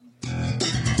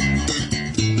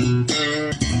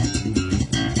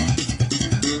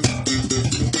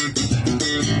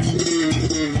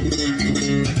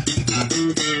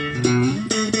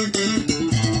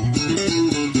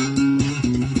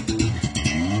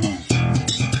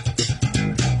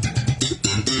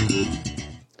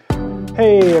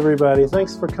Hey everybody,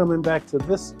 thanks for coming back to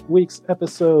this week's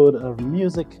episode of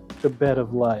Music, the Bed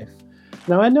of Life.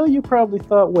 Now I know you probably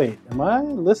thought, wait, am I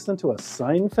listening to a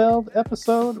Seinfeld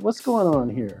episode? What's going on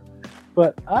here?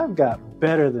 But I've got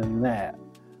better than that.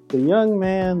 The young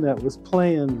man that was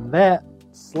playing that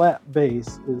slap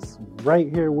bass is right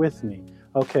here with me.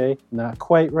 Okay, not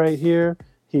quite right here.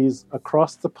 He's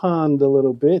across the pond a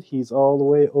little bit. He's all the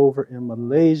way over in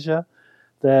Malaysia.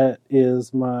 That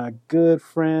is my good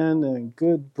friend and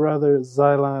good brother,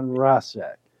 Zialan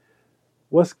Razak.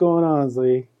 What's going on,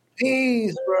 Z?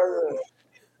 Peace, brother.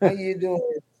 How you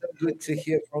doing? So good to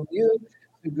hear from you.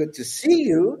 So good to see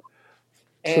you.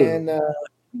 True. And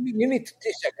you need to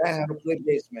teach that guy how to play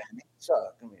bass, man. So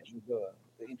come here, we go.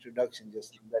 The introduction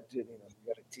just that you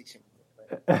got to teach him.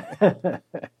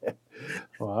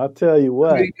 Well, I'll tell you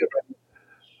what.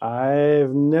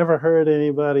 I've never heard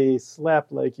anybody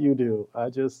slap like you do.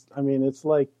 It's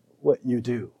like what you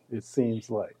do, it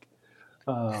seems like.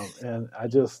 And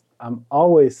I'm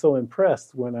always so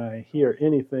impressed when I hear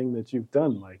anything that you've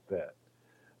done like that.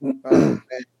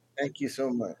 Thank you so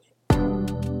much.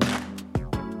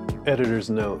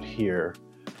 Editor's note here.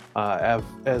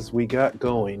 As we got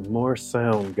going, more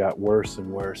sound got worse and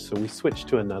worse, so we switched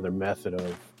to another method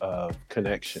of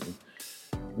connection.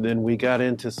 Then we got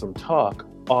into some talk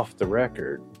off the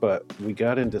record, but we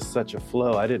got into such a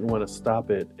flow, I didn't want to stop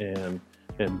it and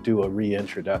do a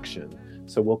reintroduction.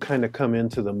 So we'll kind of come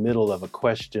into the middle of a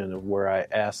question of where I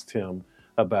asked him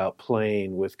about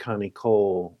playing with Connie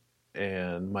Cole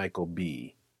and Michael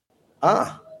B.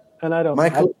 And I don't...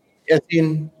 Michael, as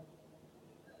in...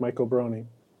 Michael Brony.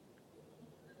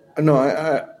 No,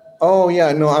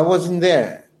 I wasn't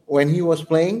there when he was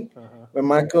playing. When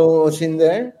Michael was in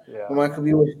there, when Michael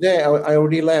B was there, I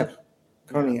already left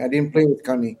Connie. I didn't play with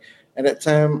Connie. At that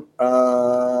time,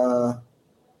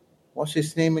 what's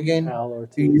his name again? Al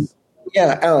Ortiz.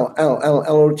 Al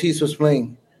Ortiz was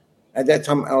playing. At that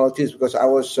time, Al Ortiz, because I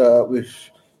was with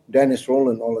Dennis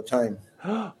Rowland all the time.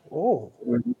 Oh.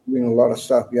 We were doing a lot of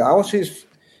stuff. Yeah, I was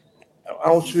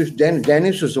with Dennis.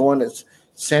 Dennis was the one that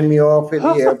sent me off at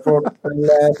the airport and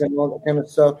left and all that kind of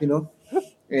stuff,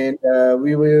 And I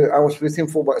was with him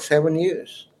for about 7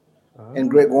 years. And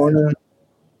Greg Warner.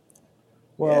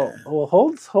 Well,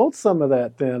 hold some of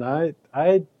that then. I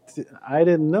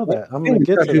didn't know that. I'm going to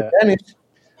get to that. Dennis.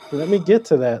 Let me get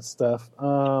to that stuff.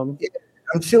 I'm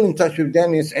still in touch with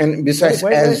Dennis, and besides,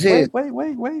 wait.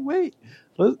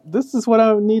 This is what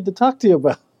I need to talk to you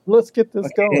about. Let's get this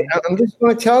going. I'm just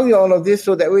going to tell you all of this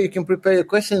so that way you can prepare your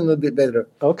question a little bit better.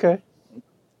 Okay.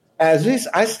 As this,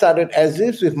 I started as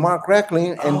this with Mark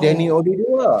Rackling and Danny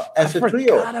Odidua as a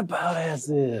trio. I forgot about As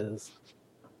Is.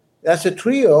 That's a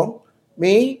trio.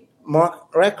 Me,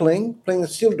 Mark Rackling playing the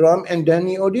steel drum, and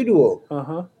Danny Odidua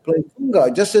playing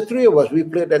conga. Just the three of us. We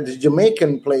played at the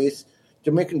Jamaican place.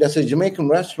 That's a Jamaican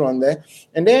restaurant there.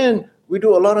 And then we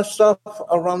do a lot of stuff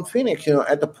around Phoenix.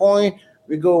 At the point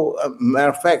we go. Matter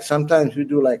of fact, sometimes we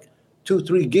do like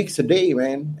 2-3 gigs a day,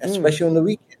 man. Especially on the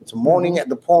weekends. Morning at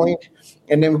the point,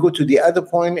 and then we go to the other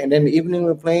point, and then the evening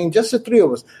we're playing. Just the three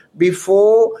of us.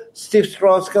 Before Steve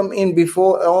Strauss come in,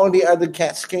 before all the other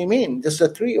cats came in, just the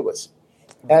three of us.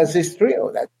 As this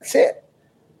trio, that's it.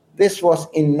 This was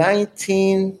in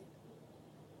 87,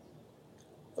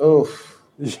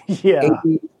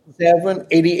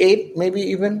 88, maybe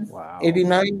even. Wow.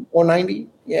 89 or 90,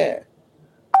 yeah.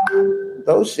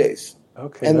 Those days.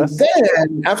 Okay. And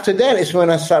then after that is when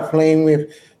I start playing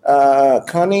with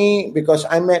Connie, because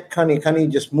I met Connie. Connie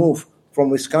just moved from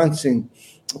Wisconsin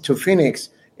to Phoenix.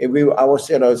 I was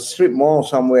at a strip mall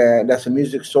somewhere. That's a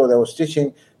music store that I was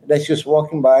teaching. Then she was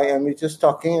walking by, and we just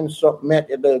talking and met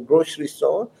at the grocery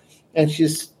store. And she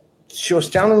was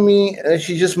telling me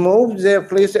she just moved. Is there a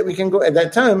place that we can go? At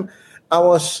that time, I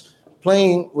was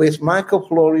playing with Michael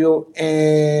Florio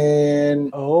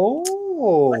and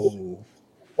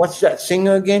what's that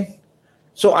singer again?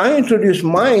 So I introduced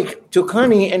Mike to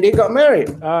Connie, and they got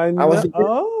married. I was at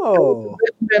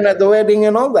the wedding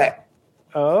and all that.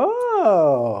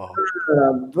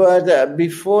 But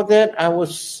before that, I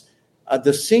was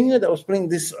the singer that was playing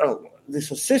this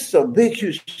sister, big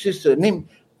huge sister named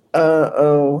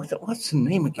what's the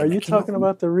name again? Are you talking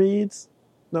about the Reeds?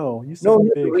 No, you said no,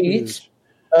 big the Reeds.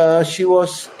 She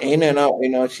was in and out.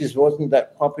 She wasn't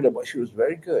that popular, but she was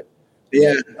very good.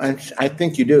 Yeah, I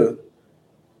think you do.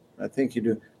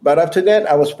 But after that,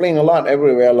 I was playing a lot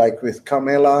everywhere, like with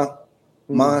Carmela,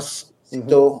 Mas,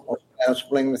 Sito. I was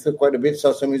playing with her quite a bit.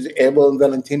 Salsa music, Abel,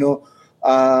 Valentino,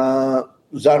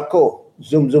 Zarko,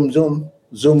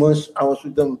 Zoomers. I was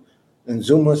with them. And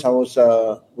Zoomers, I was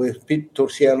with Pete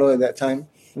Torciello at that time,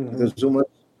 the Zoomers.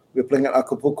 We're playing at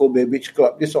Acapulco Bay Beach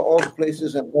Club. These are all the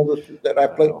places and all the that I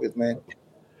played with, man.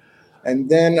 And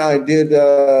then I did,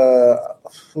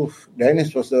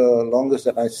 Dennis was the longest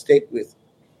that I stayed with.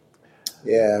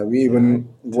 Yeah, we even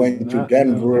went to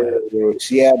Denver,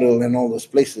 Seattle, and all those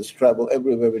places. Travel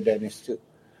everywhere with Dennis too,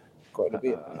 quite a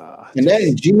bit. And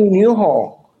then Jeannie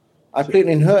Newhall, I played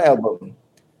in her album.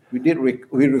 We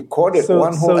recorded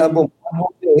one whole album, one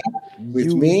whole day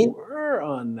with me. You were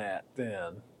on that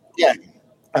then. Yeah,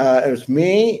 it was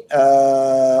me.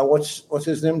 What's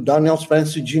his name? Donnell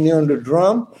Spencer Jr. on the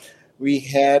drum. We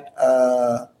had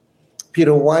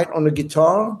Peter White on the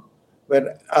guitar.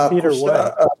 Peter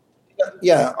White.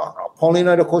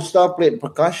 Paulina da Costa played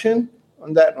percussion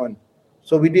on that one.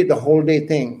 So we did the whole day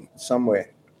thing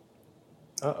somewhere.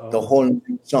 The whole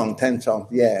song, 10 songs,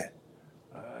 yeah.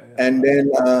 And then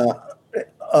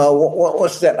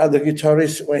what's that other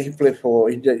guitarist when he played for?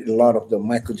 He did a lot of the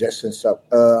Michael Jackson stuff.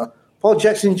 Paul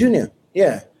Jackson Jr.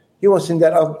 Yeah, he was in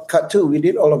that cut too. We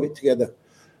did all of it together.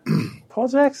 Paul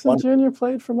Jackson Jr.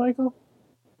 played for Michael?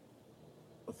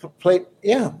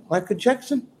 Michael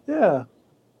Jackson. Yeah.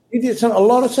 He did a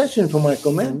lot of sessions for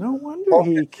Michael, man. No wonder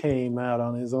he came out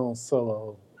on his own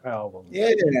solo album. Yeah.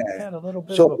 He had a little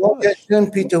bit so of a Paul push.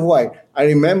 Jackson, Peter White. I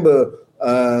remember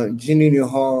Jeannie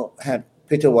Newhall had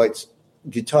Peter White's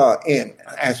guitar in,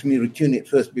 asked me to tune it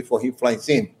first before he flies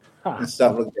in and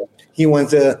stuff like that. He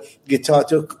wants a guitar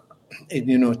to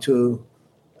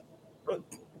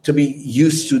be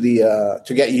used to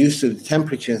to get used to the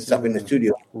temperature and stuff in the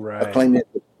studio. Right.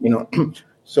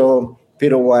 So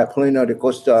Peter White, Paulina da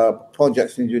Costa, Paul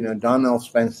Jackson Jr., Donnell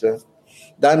Spencer.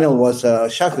 Donnell was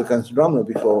Shaka Khan's drummer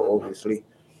before, obviously.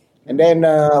 And then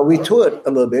we toured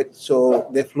a little bit. So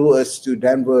they flew us to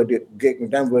Denver, did gig in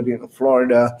Denver, did in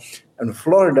Florida. And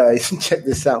Florida, check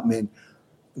this out, man.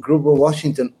 Grover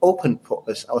Washington opened for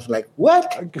us. I was like,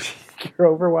 what?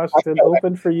 Grover Washington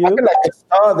opened for you? I feel like a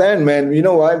star then, man. You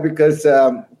know why? Because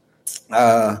a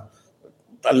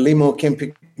limo came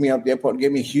pick me up at the airport,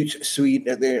 gave me a huge suite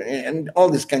there, and all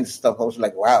this kind of stuff. I was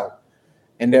like, wow.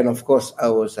 And then, of course, I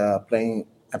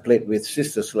played with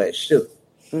Sister Sledge too,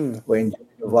 when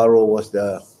Navarro was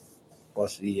the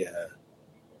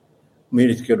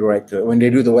musical director. When they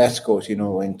do the West Coast,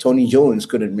 when Tony Jones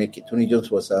couldn't make it. Tony Jones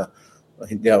was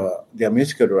their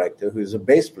musical director, who's a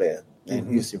bass player,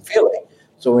 and he's in Philly.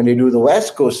 So when they do the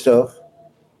West Coast stuff,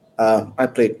 I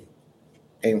played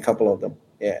in a couple of them.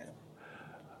 Yeah.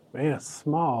 Man,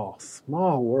 small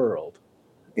world.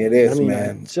 It is,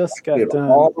 man. I just got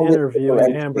done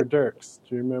interviewing Amber Dirks.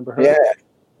 Do you remember her? Yeah.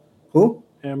 Who?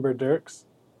 Amber Dirks.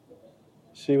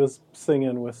 She was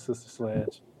singing with Sister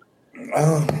Sledge.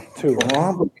 Too.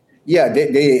 Probably. Yeah,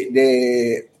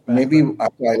 they maybe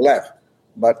after I left.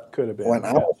 But could have been. When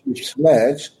I was with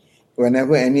Sledge,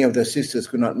 whenever any of the sisters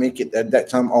could not make it, at that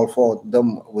time all four of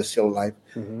them were still alive.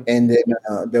 And then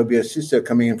there'll be a sister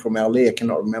coming in from LA, I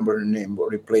cannot remember her name, but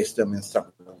replaced them and stuff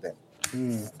like that.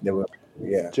 They were,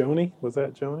 Joni? Was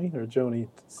that Joni? Or Joni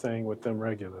sang with them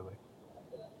regularly?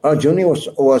 Joni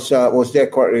was there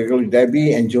quite regularly.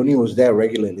 Debbie and Joni was there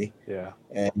regularly. Yeah.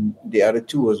 And the other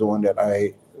two was the one that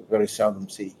I very seldom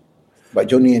see. But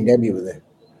Joni and Debbie were there.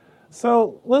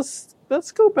 So let's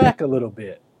go back a little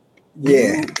bit.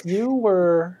 Yeah. You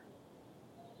were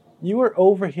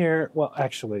over here. Well,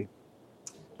 actually,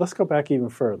 let's go back even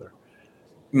further.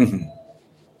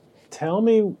 Tell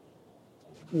me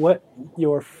what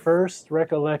your first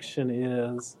recollection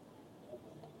is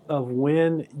of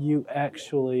when you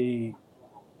actually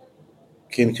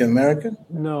came to America?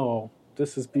 No,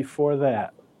 this is before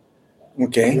that.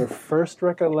 Okay. Your first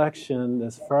recollection,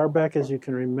 as far back as you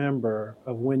can remember,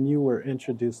 of when you were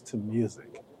introduced to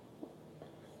music.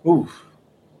 Ooh,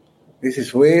 this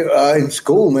is way in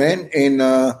school, man. In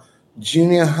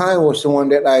junior high was the one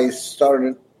that I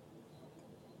started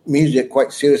music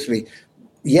quite seriously.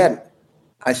 Yet,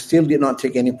 I still did not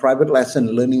take any private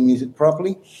lesson learning music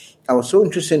properly. I was so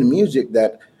interested in music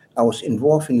that I was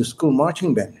involved in the school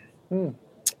marching band.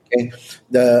 Okay,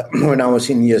 when I was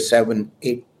in year 7,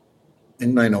 8,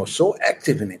 and 9, I was so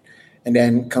active in it. And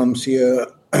then comes year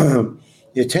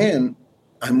 10,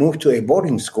 I moved to a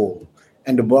boarding school.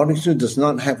 And the boarding school does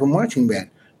not have a marching band.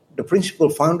 The principal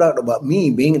found out about me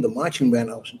being in the marching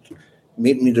band.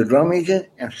 Made me the drum major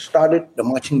and started the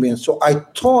marching band. So I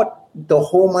taught the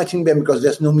whole marching band because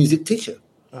there's no music teacher.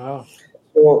 Oh.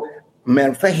 So,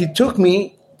 matter of fact, he took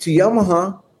me to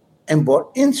Yamaha and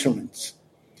bought instruments.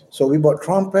 So we bought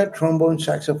trumpet, trombone,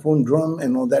 saxophone, drum,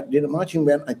 and all that. Did a marching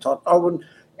band. I taught Alvin.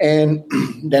 And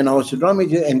then I was a drum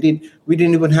major and we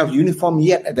didn't even have uniform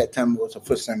yet at that time. It was the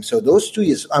first time. So those 2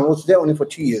 years, I was there only for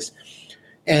 2 years.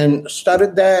 And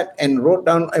started that and wrote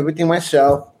down everything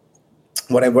myself.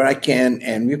 whatever I can,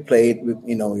 and we played. We,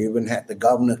 even had the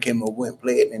governor came over and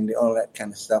played, and all that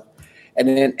kind of stuff. And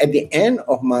then at the end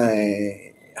of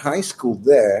my high school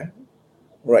there,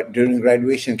 right during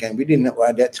graduation camp, we didn't know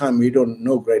at that time. We don't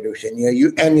know graduation. Yeah,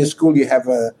 you end your school, you have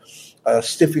a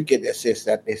certificate that says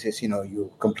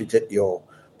you completed your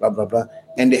blah blah blah,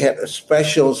 and they had a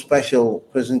special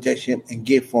presentation and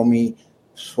gift for me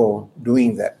for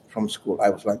doing that from school. I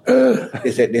was like,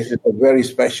 they said this is a very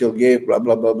special gift, blah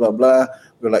blah blah blah blah.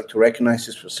 We'd like to recognize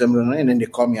this for similar, and then they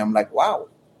called me. I'm like, wow,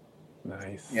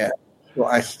 nice. Yeah. So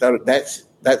I started.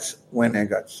 That's when I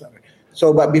got started.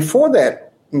 So, but before the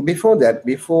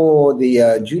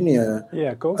junior.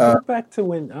 Yeah, go back to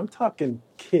when I'm talking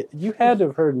kid. You had to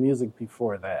have heard music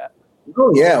before that.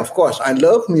 Oh yeah, of course. I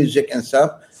love music and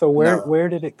stuff. So where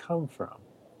did it come from?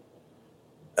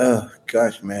 Oh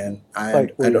gosh, man, I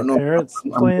don't know. Parents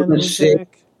playing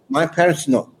music? My parents,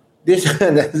 no. This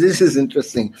is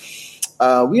interesting.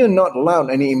 We are not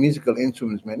allowed any musical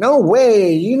instruments, man. No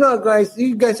way. You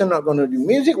guys are not going to do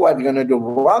music. What are you going to do?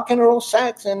 Rock and roll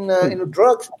sax and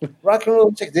drugs. Rock and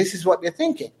roll sax. This is what they're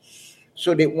thinking.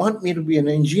 So they want me to be an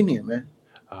engineer, man.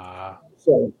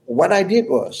 So what I did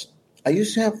was I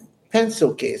used to have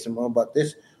pencil case about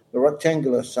this, the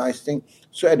rectangular size thing.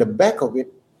 So at the back of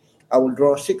it, I will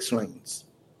draw 6 lines.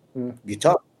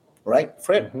 Guitar, right?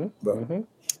 Fret.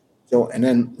 So, and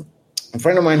then a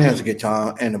friend of mine has a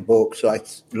guitar and a book, so I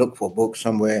look for a book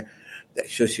somewhere that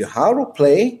shows you how to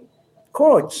play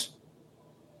chords.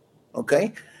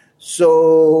 Okay?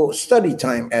 So, study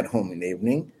time at home in the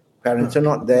evening. Parents are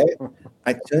not there.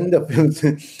 I turn the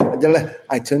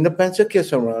pencil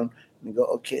case around and go,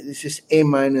 okay, this is A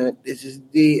minor, this is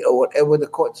D, or whatever the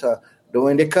chords are. Then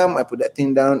when they come, I put that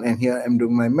thing down, and here I'm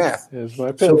doing my math. Here's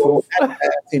my pencil. So,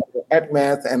 at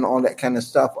math and all that kind of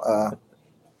stuff,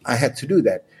 I had to do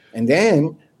that. And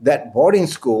then that boarding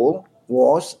school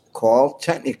was called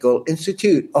Technical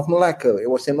Institute of Malacca. It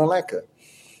was in Malacca.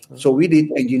 So we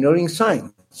did engineering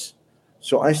science.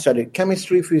 So I studied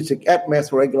chemistry, physics,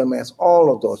 math, regular math,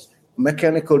 all of those.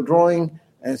 Mechanical drawing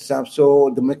and stuff.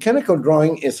 So the mechanical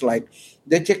drawing is like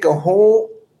they take a whole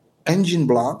engine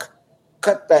block,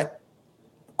 cut that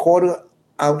quarter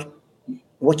out.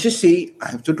 What you see, I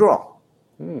have to draw.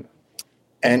 And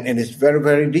it is very,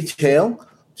 very detailed.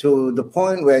 To the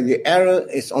point where the error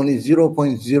is only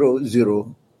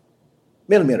 0.00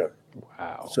 millimeter.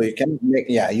 Wow. So you can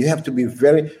you have to be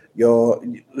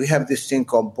we have this thing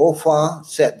called BOFA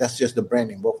set. That's just the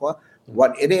branding, BOFA.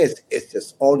 What it is, it's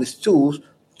just all these tools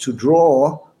to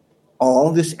draw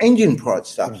all this engine part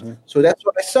stuff. So that's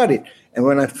what I studied. And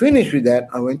when I finished with that,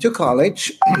 I went to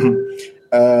college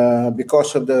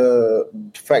because of the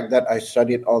fact that I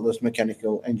studied all those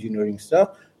mechanical engineering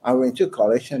stuff. I went to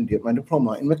college and did my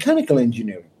diploma in mechanical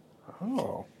engineering.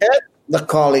 Oh. At the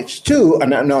college, too,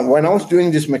 and when I was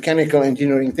doing this mechanical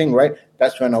engineering thing, right,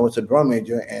 that's when I was a drum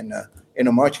major and in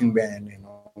a marching band and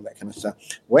all that kind of stuff.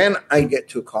 When I get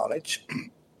to college,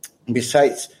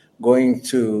 besides going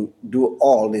to do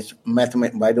all this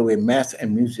mathematics, by the way, math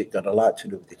and music got a lot to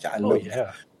do with each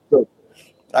other. So,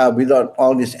 without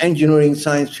all this engineering,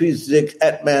 science, physics,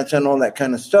 maths, and all that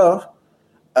kind of stuff,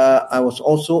 I was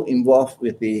also involved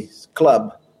with the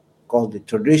club called the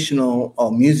Traditional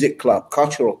Music Club,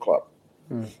 Cultural Club.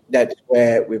 That's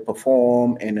where we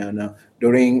perform and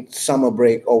during summer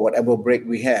break or whatever break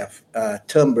we have,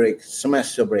 term break,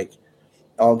 semester break,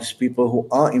 all these people who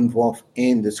are involved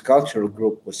in this cultural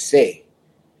group will say,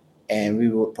 and we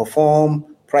will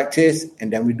perform, practice,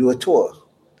 and then we do a tour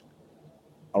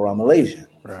around Malaysia.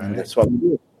 Right. And that's what we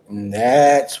do. And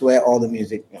that's where all the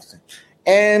music is.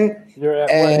 And you're at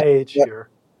what age here?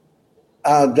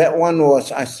 That one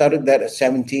was, I started that at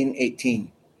 17,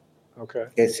 18. Okay,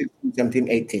 16, 17,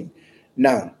 18.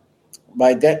 Now,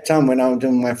 by that time, when I was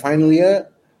in my final year,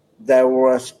 there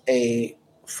was a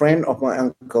friend of my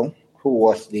uncle who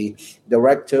was the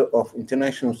director of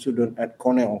international student at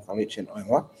Cornell College in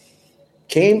Iowa,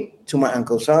 came to my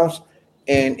uncle's house.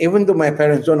 And even though my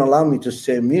parents don't allow me to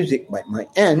say music, but my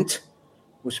aunt,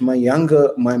 was my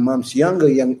mom's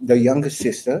younger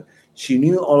sister. She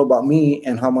knew all about me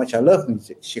and how much I love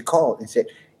music. She called and said,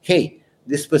 hey,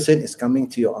 this person is coming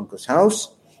to your uncle's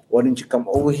house. Why don't you come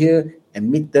over here and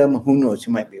meet them? Who knows,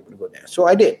 you might be able to go there. So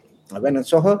I did. I went and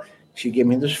saw her. She gave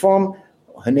me this form.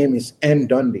 Her name is Ann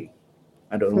Dundee.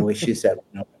 I don't know where she's at.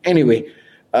 Anyway,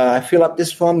 I filled up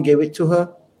this form, gave it to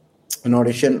her. An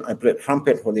audition. I played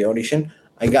trumpet for the audition.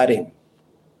 I got in.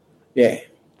 Yeah.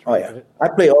 Oh, yeah. I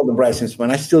play all the brass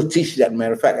instruments. I still teach that.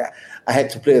 Matter of fact, I had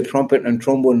to play the trumpet and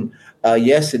trombone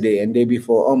yesterday and day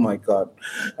before. Oh, my God.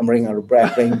 I'm running out of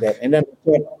breath playing that. And then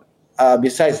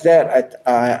besides that,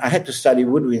 I had to study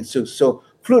woodwind. So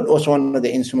flute was one of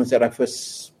the instruments that I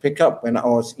first picked up when I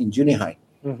was in junior high.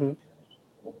 Mm-hmm.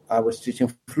 I was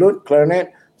teaching flute,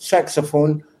 clarinet,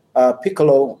 saxophone,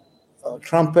 piccolo,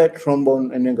 trumpet,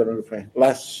 trombone, and then got to play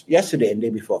yesterday and day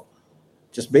before.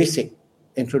 Just basic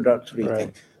introductory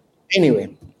thing.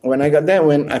 Anyway, when I got there,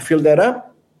 when I filled that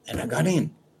up, and I got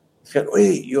in, said,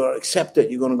 "Wait, you're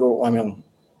accepted. You're going to go." I mean,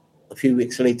 a few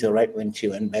weeks later, right when she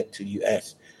went back to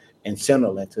U.S. and sent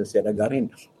a letter, said I got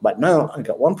in. But now I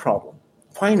got one problem: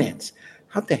 finance.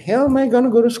 How the hell am I going to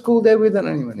go to school there without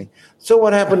any money? So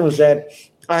what happened was that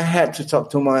I had to talk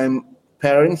to my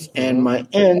parents and my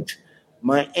aunt.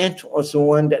 My aunt was the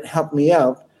one that helped me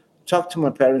out. Talk to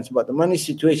my parents about the money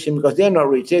situation because they're not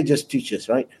rich; they're just teachers,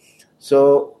 right?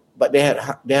 So, but they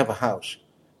have a house.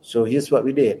 So here's what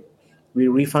we did: we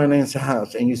refinanced the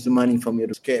house and used the money from your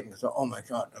escape. So, oh my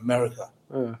God, America!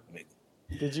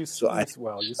 Did you? So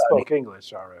you spoke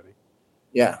English already.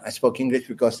 Yeah, I spoke English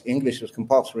because English was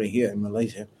compulsory here in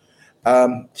Malaysia.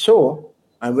 So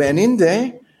I went in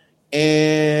there,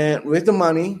 and with the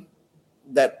money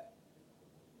that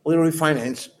we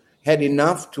refinanced, had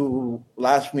enough to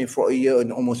last me for a year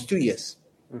and almost 2 years,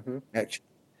 actually.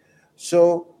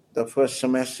 So the first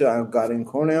semester I got in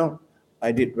Cornell,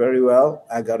 I did very well.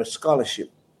 I got a scholarship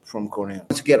from Cornell.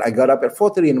 Once again, I got up at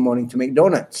 4:30 in the morning to make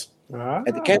donuts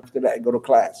at the camp. After that, I go to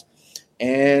class.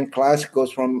 And class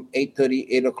goes from 8:30,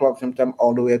 8 o'clock, sometime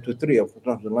all the way up to 3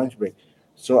 o'clock, the lunch break.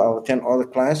 So I'll attend all the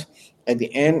class. At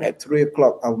the end, at 3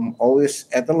 o'clock, I'm always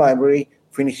at the library,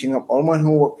 finishing up all my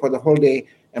homework for the whole day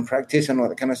and practice and all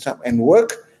that kind of stuff and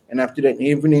work. And after that, in the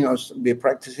evening, I'll be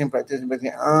practicing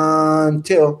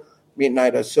until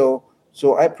midnight or so.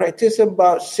 So I practice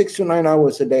about 6 to 9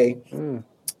 hours a day.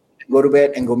 Go to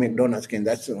bed and go make donuts again.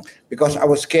 That's because I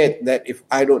was scared that if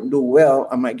I don't do well,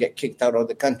 I might get kicked out of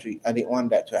the country. I didn't want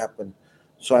that to happen.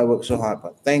 So I worked so hard.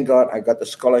 But thank God I got the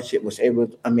scholarship, was able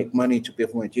to make money to pay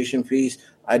for my tuition fees.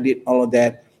 I did all of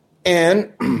that.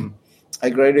 And I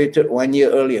graduated 1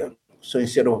 year earlier. So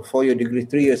instead of a 4-year degree,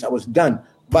 3 years, I was done.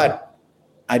 But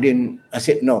I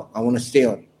said, no, I want to stay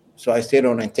on. So I stayed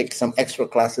on and take some extra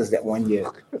classes that 1 year.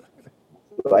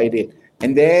 So I did.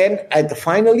 And then at the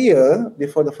final year,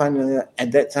 before the final year,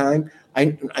 at that time,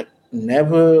 I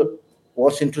never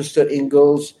was interested in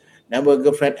girls, never a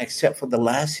girlfriend, except for the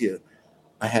last year.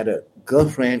 I had a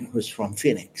girlfriend who's from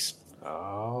Phoenix.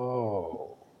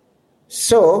 Oh.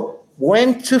 So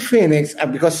went to Phoenix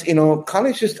because,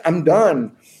 college I'm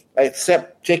done,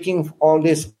 except taking all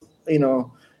these,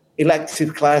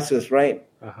 elective classes, right?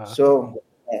 So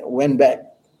I went back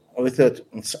with it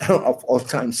of all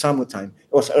time, summertime.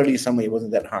 It was early summer. It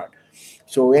wasn't that hard.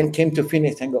 So when came to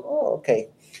Phoenix, I go, oh, okay.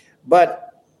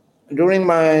 But during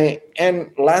my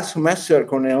last semester at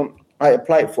Cornell, I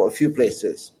applied for a few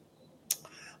places.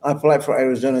 I applied for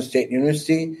Arizona State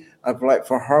University. I applied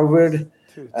for Harvard.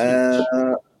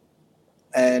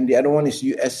 And the other one is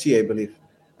USC, I believe.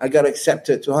 I got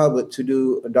accepted to Harvard to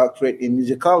do a doctorate in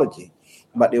musicology,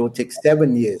 but it will take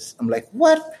 7 years. I'm like,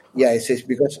 what? Yeah, it says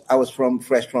because I was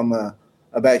fresh from a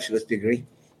bachelor's degree,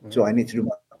 so I need to do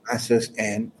my master's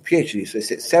and PhD. So it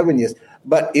said 7 years,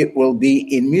 but it will be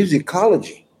in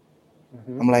musicology.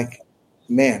 I'm like,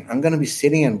 man, I'm going to be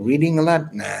sitting and reading a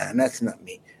lot? Nah, that's not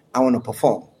me. I want to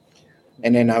perform.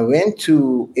 And then I went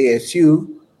to ASU.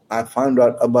 I found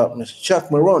out about Mr.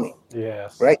 Chuck Maroney.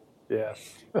 Yes. Right? Yes.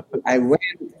 I went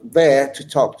there to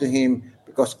talk to him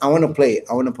because I want to play.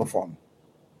 I want to perform.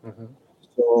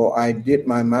 So I did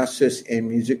my master's in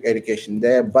music education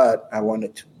there, but I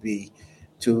wanted to be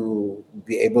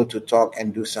able to talk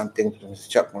and do something with Mr.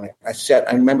 Chuck Maroney. I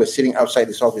remember sitting outside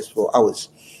his office for hours,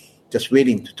 just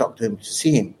waiting to talk to him, to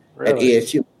see him at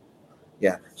ASU.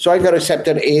 Yeah. So I got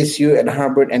accepted at ASU and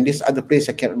Harvard and this other place.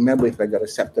 I can't remember if I got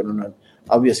accepted or not.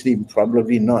 Obviously,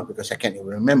 probably not because I can't even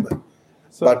remember.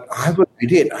 But Harvard, I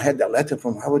did. I had that letter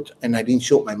from Harvard and I didn't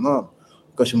show my mom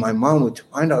because my mom would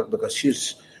find out because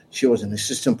she was an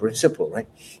assistant principal, right?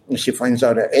 And she finds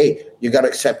out that, hey, you got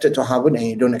accepted to Harvard and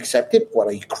you don't accept it? What,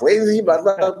 are you crazy? Blah,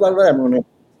 blah, blah, blah.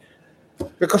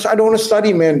 Because I don't want to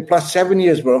study, man. Plus 7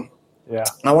 years, bro. Yeah.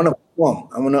 I want to perform.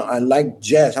 I like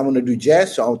jazz. I want to do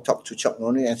jazz. So I'll talk to Chuck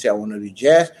Maroney and say, I want to do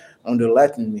jazz. I want to do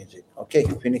Latin music. Okay,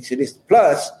 Phoenix it is.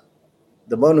 Plus,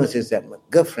 the bonus is that my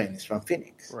girlfriend is from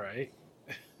Phoenix. Right.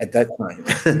 At that time.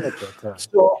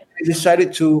 So I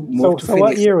decided to move to Phoenix. So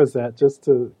what year was that, just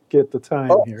to get the time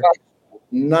here?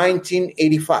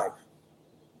 1985.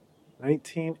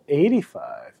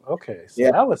 1985. Okay, so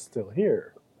I was still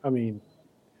here. I mean,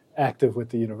 active with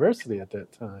the university at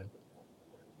that time.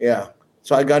 Yeah.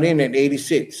 So I got in at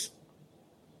 86.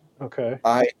 Okay.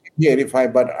 Yeah,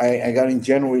 85, but I got in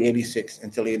January 86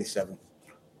 until 87.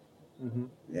 Mm-hmm.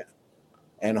 Yeah,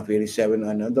 end of 87.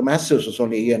 And the master's was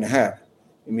only a year and a half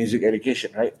in music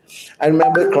education, right? I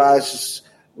remember classes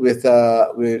with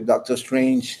Dr.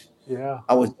 Strange. Yeah.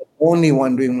 I was the only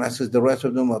one doing masters. The rest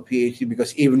of them were PhD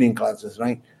because evening classes,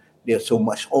 right? They're so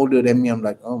much older than me. I'm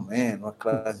like, oh man, what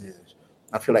class is this?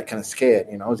 I feel like kind of scared.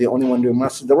 I was the only one doing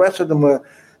masters. The rest of them were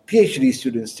PhD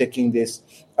students taking this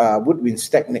woodwinds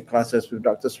technique classes with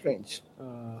Dr. Strange.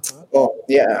 Uh-huh. Oh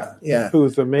yeah, yeah.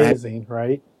 Who's amazing,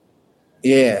 right?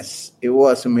 Yes, it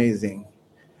was amazing.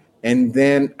 And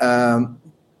then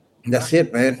that's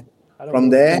it, man. I don't From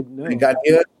know if there, you I know. got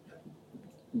here.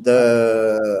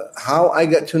 The how I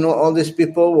got to know all these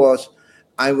people was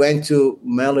I went to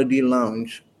Melody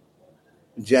Lounge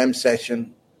jam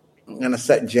session and I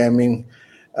started jamming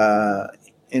uh,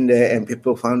 in there, and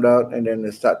people found out, and then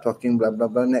they start talking, blah blah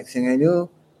blah. Next thing I knew,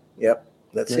 yep,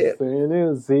 that's Next it. thing you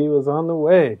knew, Z was on the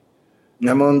way.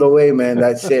 I'm on the way, man.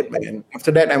 That's it, man.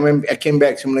 After that, I came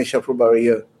back to Malaysia for about a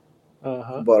year,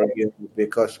 Uh-huh.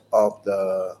 because of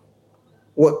the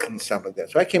work and stuff like that.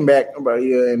 So I came back about a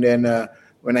year, and then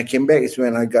when I came back is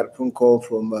when I got a phone call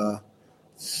from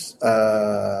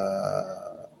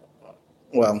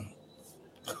well,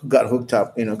 got hooked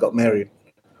up, got married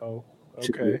Oh,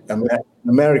 to okay. an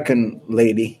American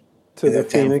lady To at the that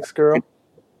time. Phoenix girl?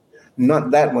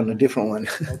 Not that one, a different one.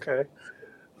 Okay.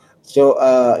 So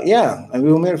yeah, and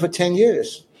we were married for 10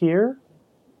 years. Here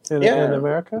in Yeah,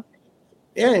 America?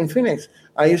 yeah, in Phoenix.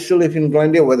 I used to live in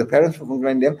Glendale, where the parents were from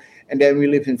Glendale, and then we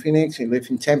lived in Phoenix. We lived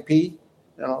in Tempe,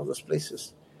 and all those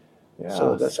places.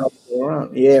 So Yeah. that's how we go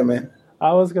around. Yeah, man.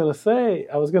 I was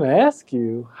gonna ask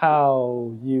you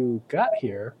how you got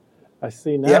here. I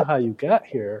see now Yeah, how you got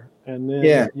here, and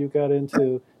yeah. then you got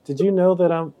into. Did you know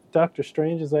that Doctor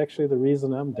Strange is actually the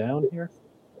reason I'm down here?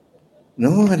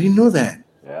 No, I didn't know that.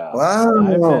 Yeah, I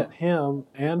Wow. met him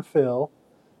and Phil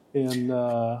in.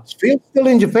 Is Phil still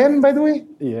in Japan, by the way?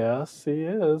 Yes, he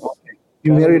is. Okay.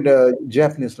 You Got a married a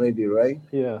Japanese lady, right?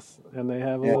 yes, and they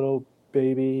have a Yeah. little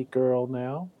baby girl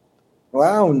now.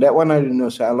 Wow, that one I didn't know,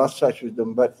 so I lost touch with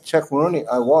them. But Chuck Maroney,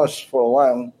 I was for a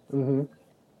while. Hmm. And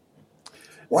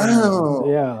Wow.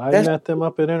 yeah, I That's met them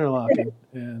up at Interlaken,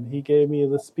 and he gave me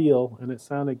the spiel, and it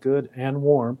sounded good and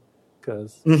warm,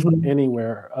 because mhm.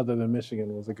 anywhere other than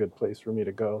Michigan was a good place for me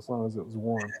to go as long as it was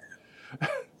warm. But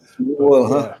Well,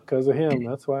 huh? yeah, because of him,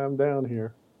 that's why I'm down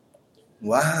here,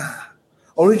 Wow.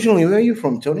 Originally, where are you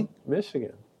from, Tony?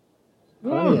 Michigan, Hmm.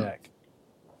 Pontiac,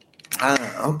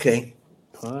 Okay.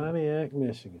 Pontiac,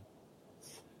 Michigan.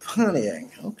 Pontiac.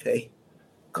 Okay. Yeah.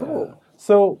 Cool.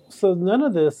 So none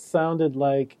of this sounded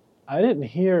like I didn't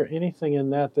hear anything in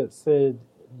that said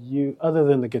you other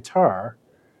than the guitar.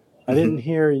 I didn't Hmm.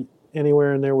 hear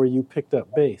anywhere in there where you picked up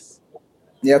bass.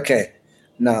 Yeah, okay.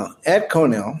 Now, at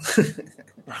Cornell,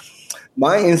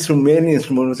 my main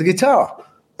instrument was a guitar.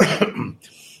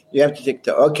 You have to take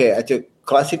okay, I took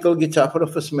classical guitar for the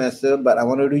first semester, but I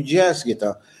wanted to do jazz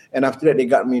guitar. And after that, they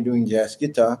got me doing jazz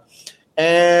guitar.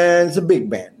 And it's a big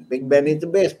band. Big band Mm-hmm. needs a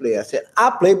bass player. I said, I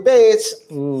play bass.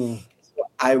 Mm,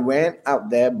 I went out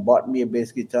there, bought me a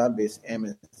bass guitar, bass amp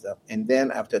and stuff. And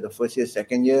then after the first year,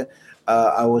 second year,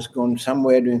 I was going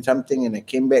somewhere doing something, and I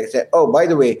came back and said, oh, by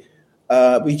the way,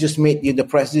 we just made you the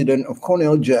president of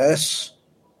Cornell Jazz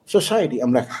Society.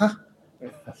 I'm like, huh?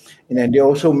 And then they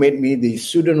also made me the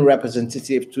student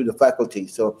representative to the faculty.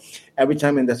 So every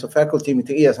time there's a faculty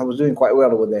meeting, yes, I was doing quite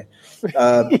well over there.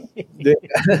 The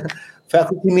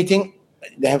faculty meeting,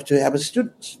 they have to have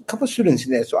couple of students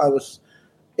in there. So I was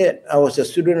it. I was a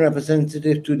student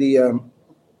representative to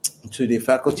the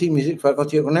faculty, music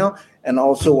faculty of Cornell, and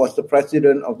also was the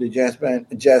president of the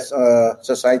jazz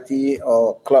society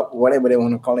or club, whatever they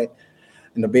want to call it,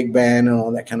 and the big band and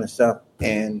all that kind of stuff.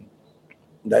 And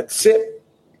that's it.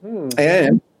 mm,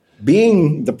 And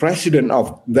being the president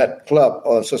of that club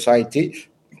or society,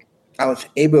 I was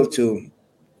able to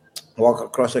walk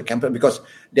across the campus because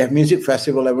they have music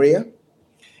festival every year.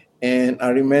 And I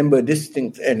remember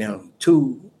distinct,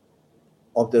 two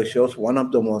of the shows. One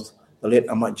of them was the late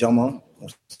Ahmad Jamal,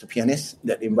 was the pianist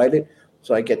that invited.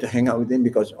 So I get to hang out with him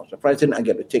because I was the president. I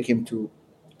get to take him to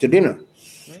dinner.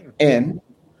 mm. And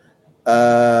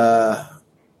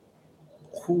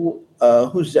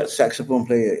who's that saxophone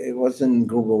player? It wasn't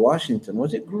Grover Washington.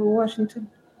 Was it Grover Washington?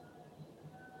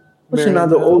 What's Marion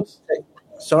another old? Meadows?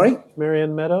 Sorry,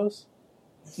 Marion Meadows?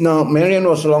 no. Marion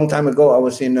was a long time ago. I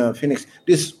was in Phoenix.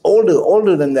 This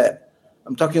older than that.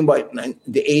 I'm talking about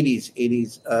the 80s.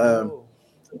 80s. Oh.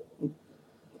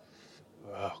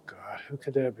 Oh God, who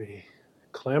could that be?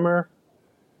 Clemmer?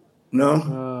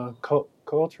 No,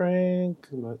 Coltrane?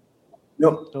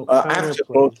 No, No, Connor after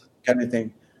played. both kind of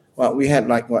thing. Well, we had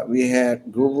we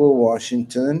had Grover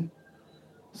Washington.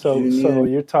 So Junior.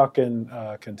 you're talking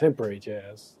contemporary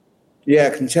jazz. Yeah,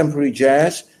 contemporary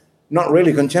jazz. Not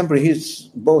really contemporary. He's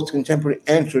both contemporary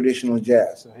and traditional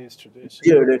jazz. So he's traditional.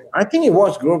 Yeah, I think it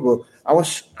was Grover. I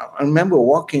remember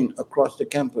walking across the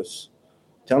campus,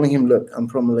 telling him, "Look, I'm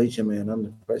from Malaysia, man. I'm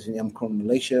the president. I'm from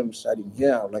Malaysia. I'm studying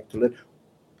here. I would like to learn.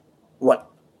 What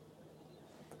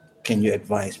can you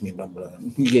advise me?" Blah blah.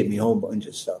 He gave me a whole bunch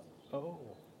of stuff. Oh.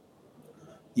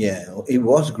 Yeah, it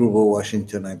was Grover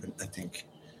Washington. I think.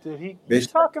 Did he? You're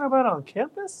talking about on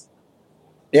campus?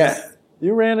 Yeah.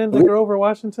 You ran into Grover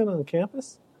Washington on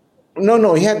campus?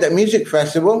 No. He had that music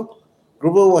festival.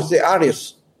 Grover was the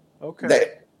artist. Okay.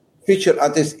 That featured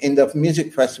artist in the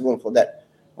music festival for that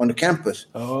on the campus.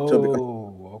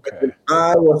 Oh, okay.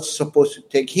 I was supposed to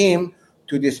take him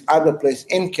to this other place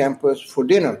in campus for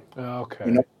dinner.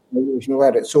 Okay.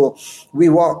 So we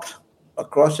walked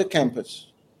across the campus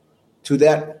to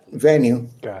that venue.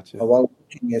 Gotcha.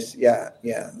 Yeah.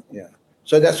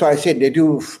 So that's why I said they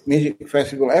do music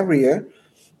festival every year.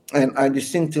 And I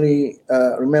distinctly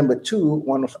remember two.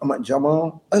 One was Ahmad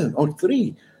Jamal.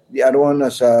 Three. The other one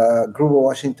was Grover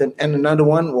Washington. And another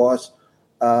one was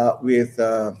with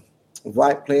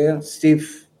vibe player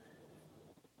Steve.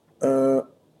 Gosh.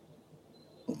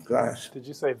 Did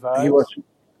you say vibes? He was.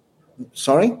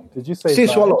 Sorry? Did you say Steve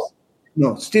vibes? Swallow?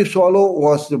 No, Steve Swallow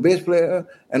was the bass player.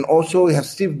 And also we have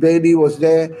Steve Bailey was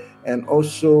there. And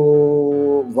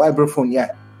also vibraphone.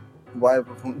 Yeah.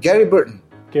 Vibraphone. Gary Burton.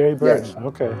 Gary Burton. Yes.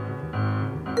 Okay.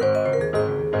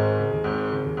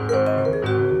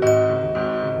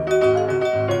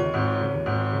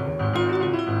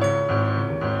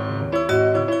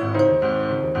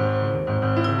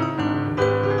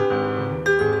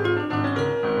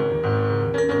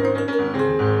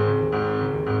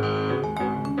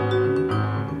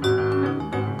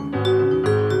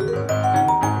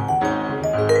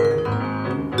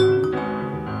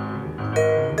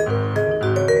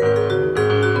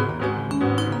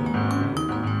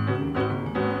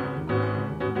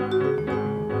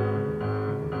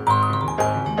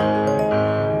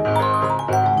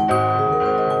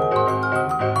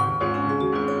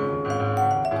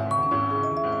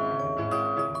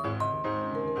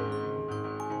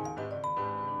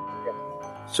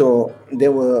 So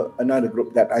there were another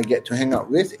group that I get to hang out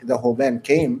with. The whole band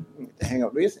came to hang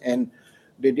out with, and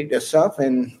they did their stuff,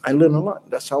 and I learned a lot.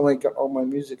 That's how I got all my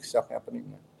music stuff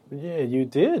happening. Yeah, you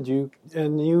did.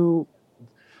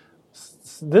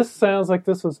 This sounds like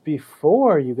this was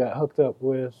before you got hooked up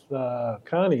with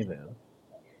Connie then.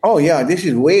 Oh yeah, this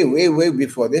is way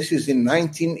before. This is between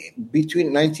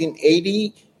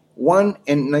 1981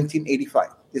 and 1985.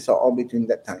 These are all between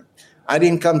that time. I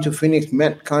didn't come to Phoenix,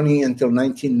 met Connie until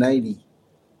 1990.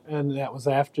 And that was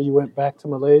after you went back to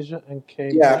Malaysia and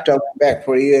came back? Yeah, after I went back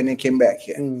for a year and then came back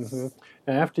here. Mm-hmm.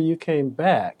 And after you came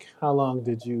back, how long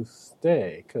did you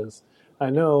stay? Because I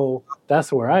know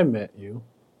that's where I met you.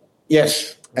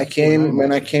 Yes,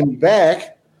 when I came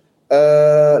back,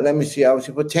 let me see, I was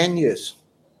here for 10 years.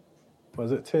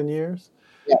 Was it 10 years?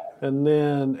 Yeah. And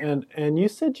then, and you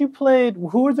said you played,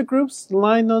 who were the groups?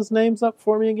 Line those names up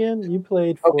for me again. You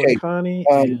played for Connie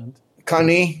and...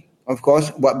 Connie, of course.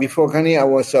 But before Connie, I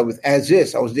was with As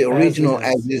Is. I was the original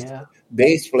As Is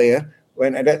bass player.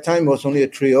 When at that time it was only a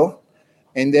trio.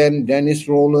 And then Dennis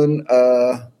Rowland,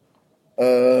 who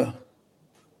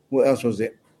else was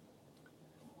it?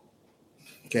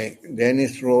 Okay,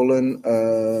 Dennis Rowland,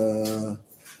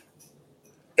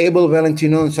 Abel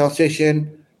Valentino in South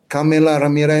Station, Camila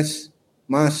Ramirez,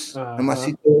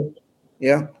 Masito,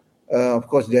 yeah, of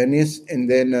course Dennis, and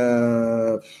then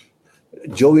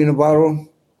Joey Navarro.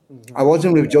 Mm-hmm. I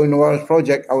wasn't with Joey Navarro's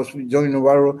project. I was with Joey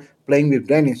Navarro playing with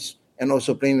Dennis and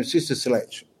also playing with Sister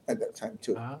Sledge at that time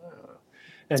too.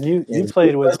 And you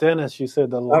played with Dennis, you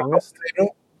said the longest?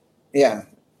 Yeah.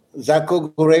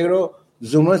 Zaco Guerrero,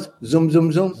 Zumas, Zoom.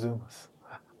 Zumas.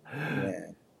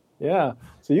 Yeah.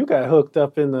 So you got hooked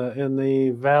up in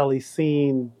the Valley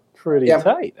scene pretty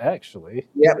tight, actually.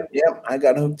 Yep. I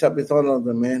got hooked up with all of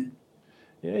them, man.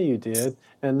 Yeah, you did.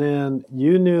 And then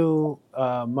you knew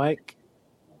Mike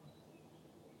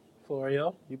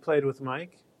Florio. You played with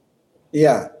Mike?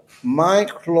 Yeah.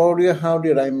 Mike Florio, how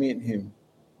did I meet him?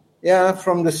 Yeah,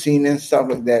 from the scene and stuff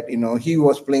like that. You know, he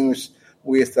was playing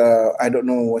with I don't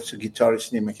know what's the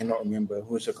guitarist's name. I cannot remember.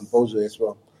 Who's a composer as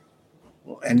well.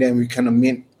 And then we kind of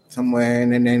met somewhere,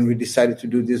 and then we decided to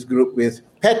do this group with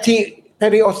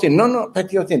Patty Austin. No, not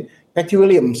Patty Austin. Patty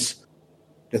Williams,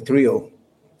 the trio.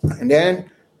 And then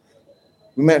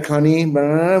we met Connie.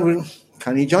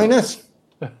 Connie joined us.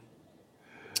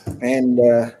 And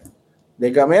they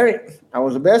got married. I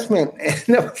was the best man, and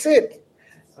that was it.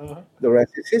 Uh-huh. The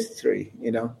rest is history,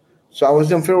 So I was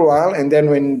there for a while, and then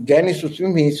when Dennis was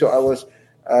with me, so I was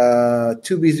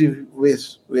too busy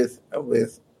with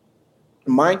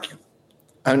Mike.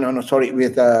 No, sorry,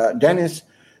 with Dennis.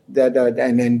 That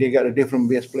and then they got a different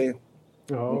bass player.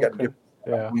 Oh, okay.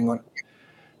 Yeah.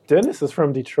 Dennis is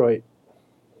from Detroit.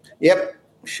 Yep,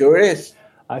 sure is.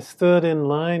 I stood in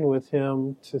line with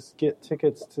him to get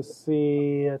tickets to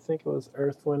see, I think it was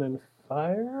Earth, Wind, and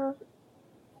Fire.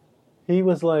 He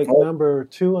was like number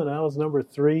 2 and I was number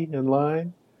 3 in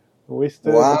line. We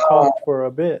stood and talked for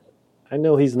a bit. I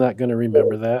know he's not going to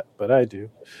remember that, but I do.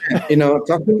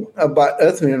 Talking about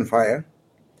Earth, Wind, and Fire,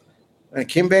 I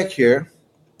came back here.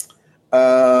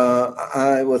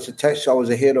 I was attached. I was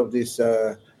the head of this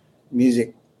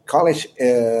music college.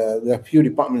 There are a few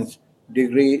departments: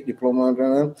 degree,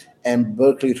 diploma, and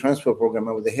Berkeley transfer program.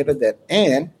 I was the head of that.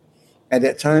 And at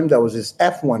that time, there was this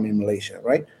F1 in Malaysia,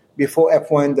 right? Before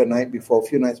F1, the night before, a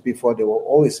few nights before, they were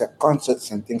always at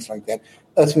concerts and things like that.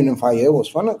 Earth, Wind, and Fire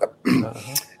was one of them.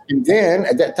 Uh-huh. And then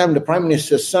at that time, the Prime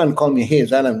Minister's son called me, "Hey,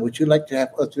 Zialan, would you like to have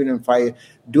Earth, Wind, and Fire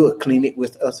do a clinic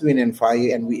with Earth, Wind, and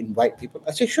Fire, and we invite people?"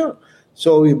 I said, "Sure."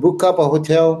 So we booked up a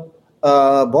hotel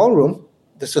ballroom.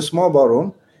 There's a small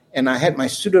ballroom. And I had my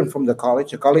student from the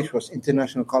college. The college was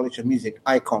International College of Music,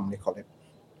 ICOM, they call it.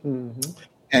 Mm-hmm.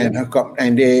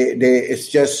 And it's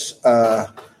just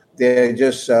they're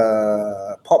just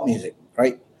pop music,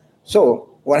 right? So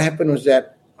what happened was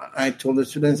that I told the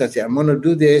students, I said, I'm going to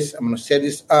do this. I'm going to set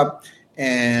this up.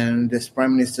 And this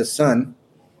Prime Minister's son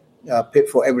paid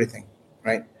for everything,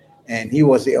 right? And he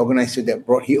was the organizer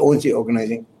he owns the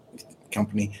organizing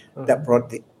company that brought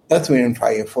the Earth, Wind, and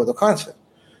Fire for the concert.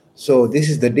 So this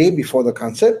is the day before the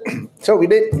concert. So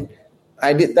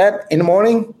I did that in the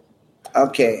morning.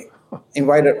 Okay.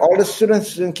 Invited all the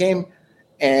students came,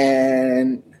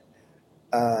 and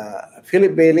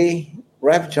Philip Bailey,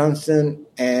 Ralph Johnson,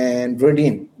 and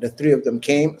Verdine, the 3 of them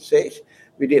came.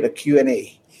 We did a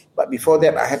Q&A. But before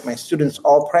that, I had my students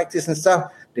all practice and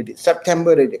stuff. They did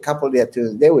September, they did a couple of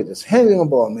days. They were just hanging a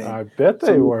ball, man. I bet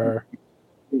they were.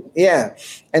 Yeah.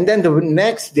 And then the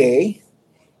next day,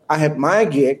 I had my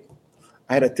gig.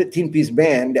 I had a 13-piece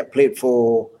band that played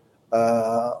for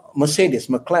Mercedes,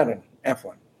 McLaren,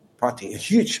 F1 party, a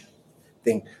huge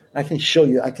thing. I can show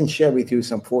you. I can share with you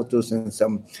some photos and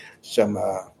some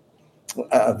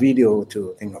video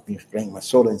to think of me playing my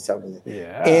solo and stuff.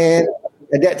 Yeah. And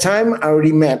at that time, I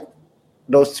already met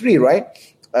those 3, right?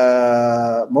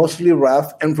 Mostly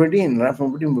Ralph and Verdine. Ralph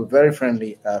and Verdine were very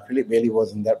friendly. Philip Bailey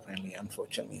wasn't that friendly,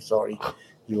 unfortunately. Sorry.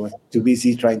 He was too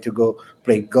busy trying to go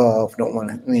play golf. Didn't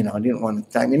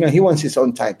want time. He wants his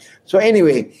own time. So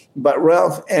anyway, but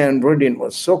Ralph and Verdine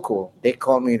was so cool. They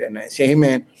called me and I said, "Hey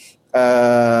man,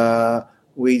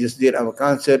 we just did our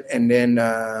concert, and then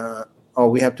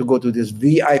we have to go to this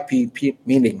VIP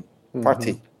meeting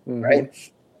party, right?"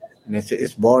 And they said,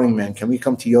 "It's boring, man. Can we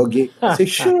come to your gig?" I said,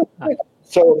 "Sure."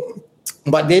 So,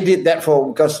 but they did that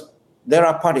because there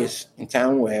are parties in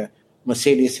town where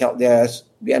Mercedes held theirs,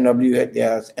 BMW had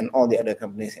theirs, and all the other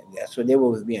companies had theirs. So they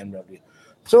were with BMW.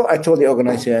 So I told the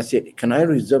organizer, I said, "Can I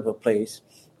reserve a place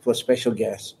for special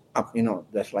guests up?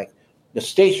 There's like the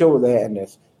stage over there, and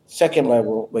there's second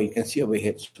level where you can see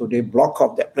overhead." So they block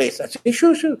off that place. I said,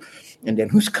 "Sure." And then,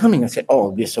 "Who's coming?" I said, "Oh,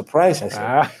 it'll be a surprise." I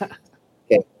said,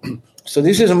 "Okay." So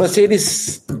this is a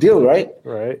Mercedes deal, right?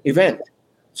 Right. Event.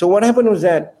 So what happened was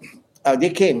that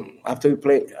they came after we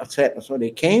played a set. So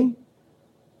they came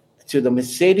to the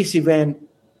Mercedes event,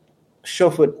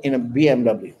 chauffeured in a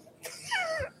BMW.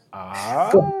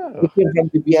 So they came from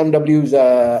the BMW's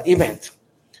event.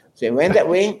 So they went that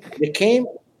way. They came,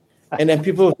 and then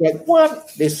people were like,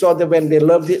 "What?" They saw the van. They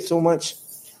loved it so much.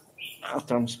 I'll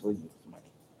transfer you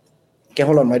money. Okay,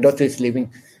 hold on. My daughter is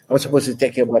leaving. I was supposed to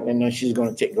take her, but now she's going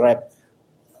to take Grab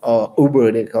or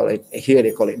Uber. They call it here.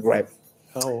 They call it Grab.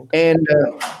 Oh. Okay. And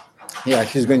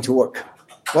she's going to work.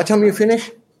 What time you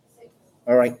finish?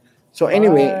 All right. So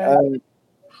anyway,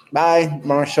 bye,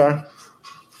 Marsha.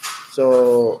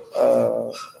 So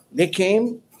they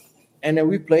came, and then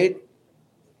we played.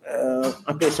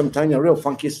 I played some Tanya, real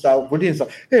funky style.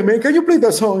 "Hey man, can you play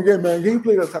that song again, man? Can you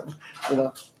play that song?"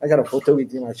 I got a photo with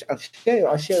him.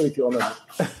 I'll share with you all of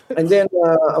it. And then,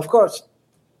 of course,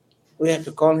 we had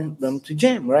to call them to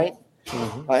jam, right?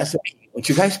 Mm-hmm. I said, "Would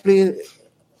you guys play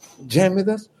jam with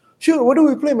us?" "Sure. What do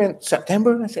we play, man?"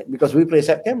 "September." I said, because we play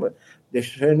September.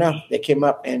 Sure enough, they came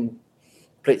up and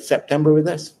played September with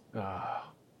us. Oh,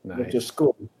 nice. Went to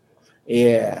school.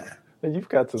 Yeah. And you've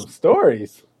got some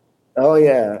stories. Oh,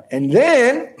 yeah. And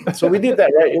then, so we did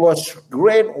that, right? It was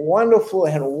great, wonderful. I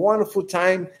had a wonderful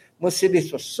time.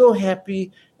 Mercedes was so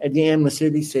happy. At the end,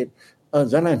 Mercedes said,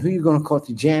 Zialan, who are you going to call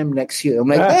to jam next year? I'm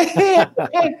like, hey.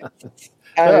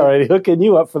 They're already hooking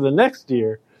you up for the next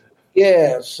year.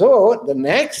 Yeah, so the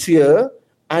next year,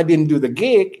 I didn't do the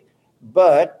gig,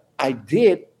 but I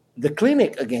did the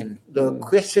clinic again, the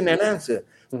question and answer.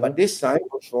 But this time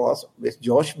it was with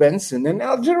Josh Benson and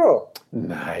Al Jarreau.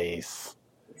 Nice.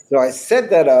 So I set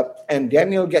that up, and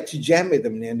Daniel got to jam with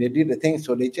them, and they did the thing,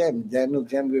 so they jammed. Daniel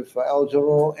jammed with Al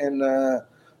Jarreau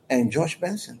and Josh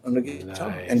Benson on the guitar.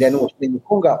 Nice. And then was playing the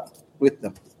conga with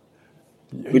them.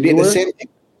 We did the same thing,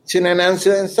 question and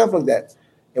answer and stuff like that.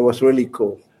 It was really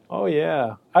cool. Oh,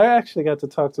 yeah. I actually got to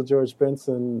talk to George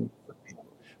Benson,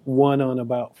 one on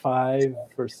about 5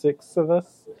 or 6 of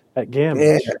us at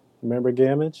Gamage. Yeah. Remember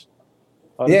Gamage?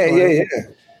 Yeah.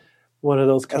 One of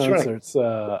those concerts.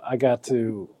 Right. I got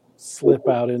to slip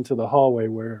out into the hallway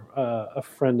where a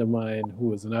friend of mine who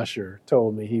was an usher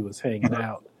told me he was hanging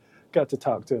out. Got to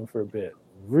talk to him for a bit.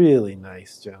 Really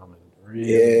nice gentleman.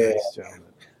 Nice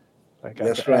gentleman. I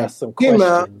got to ask some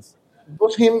questions.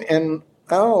 Both him and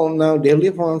now they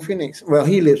live on Phoenix. Well,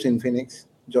 he lives in Phoenix,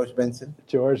 George Benson.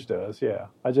 George does, yeah.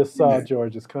 I just saw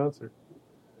George's concert.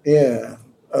 Yeah.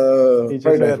 He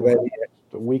just had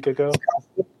a week ago.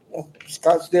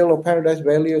 Scottsdale or Paradise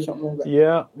Valley or something like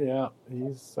that. Yeah.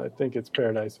 I think it's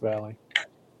Paradise Valley.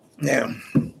 Yeah.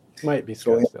 Might be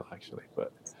Scottsdale, actually,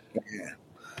 but. Yeah.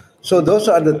 So those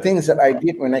are the things that I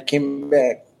did when I came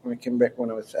back.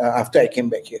 After I came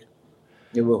back here.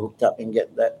 They were hooked up and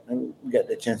get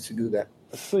the chance to do that.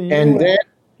 So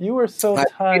you were so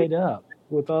tied up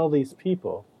with all these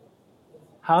people.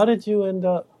 How did you end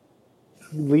up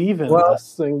leaving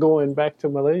us and going back to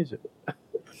Malaysia?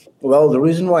 Well, the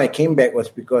reason why I came back was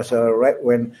because right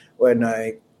when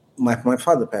my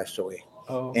father passed away.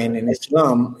 Oh, okay. And in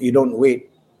Islam, you don't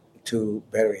wait to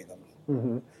bury them.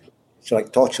 Mm-hmm. It's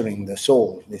like torturing the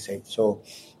soul, they say. So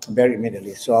I buried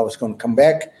immediately. So I was going to come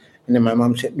back. And then my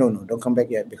mom said, no, don't come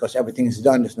back yet because everything is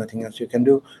done. There's nothing else you can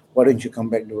do. Why don't you come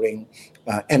back during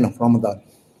end of Ramadan,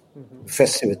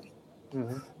 festivity?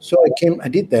 Mm-hmm. So I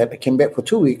did that. I came back for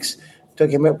 2 weeks. So I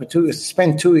came back for 2 weeks,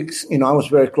 spent 2 weeks. I was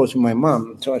very close to my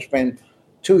mom. So I spent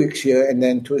 2 weeks here. And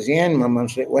then towards the end, my mom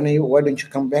said, why don't you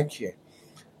come back here?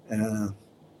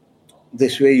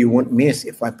 This way you won't miss.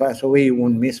 If I pass away, you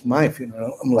won't miss my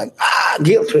funeral. I'm like,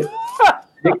 guilt trip.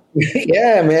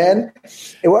 Yeah, man.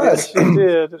 It was. Yes, you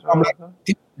did. I'm like,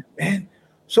 man.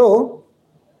 So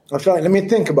I was like, let me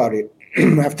think about it.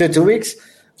 After 2 weeks,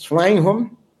 I was flying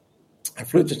home. I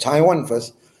flew to Taiwan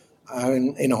first.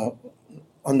 And,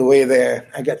 on the way there,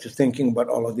 I got to thinking about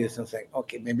all of this and was like,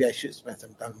 okay, maybe I should spend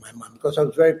some time with my mom because I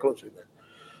was very close with her.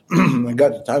 I got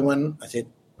to Taiwan.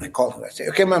 I called her. I said,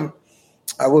 okay, mom,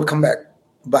 I will come back.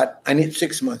 But I need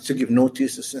 6 months to give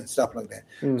notices and stuff like that.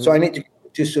 Mm-hmm. So I need to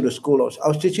teach to the school. I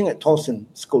was teaching at Towson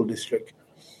School District.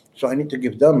 So I need to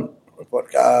give them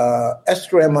report.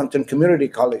 Estuary Mountain Community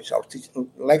College, I was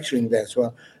lecturing there as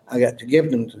well. I got to give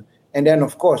them to. And then,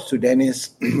 of course, to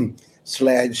Dennis,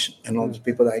 Sledge, and all the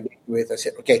people that I did with, I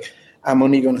said, okay, I'm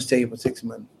only going to stay for 6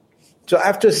 months. So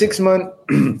after 6 months,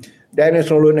 Dennis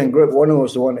Olun and Greg Warner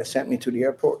was the one that sent me to the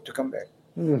airport to come back.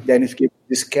 Dennis gave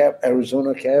this cab,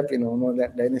 Arizona cab, all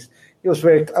that. Dennis, I was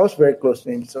very close to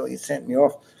him, so he sent me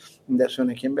off. And that's when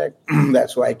I came back.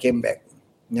 That's why I came back.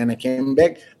 And then I came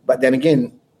back. But then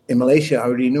again, in Malaysia, I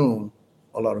already knew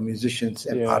a lot of musicians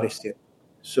and artists here.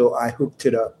 So I hooked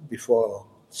it up before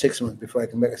 6 months before I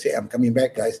came back. I said, I'm coming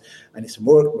back, guys. I need some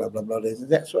work, blah, blah, blah. This and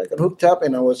that. So I got hooked up,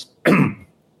 and I was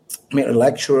made a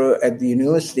lecturer at the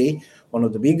university, one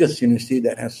of the biggest university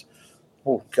that has,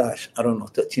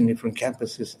 13 different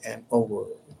campuses and over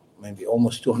maybe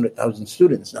almost 200,000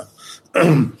 students now.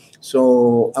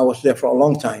 So I was there for a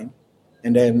long time.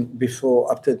 And then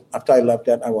after I left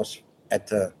that, I was at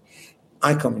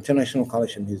ICOM, International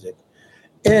College of Music.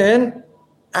 And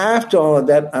after all of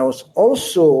that, I was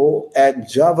also at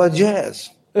Java Jazz.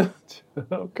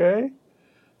 Okay.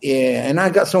 Yeah, and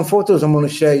I got some photos I'm going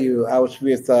to share you. I was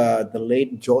with the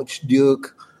late George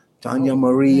Duke, Tanya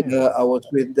Maria. Man. I was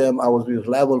with them. I was with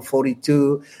Level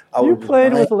 42. You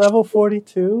played with Level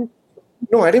 42?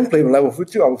 No, I didn't play with Level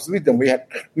 42. I was with them.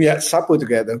 We had supper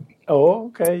together. Oh,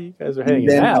 okay. You guys are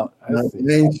hanging out.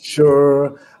 Then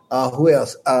sure. Who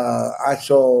else?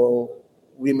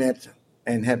 We met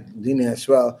and had dinner as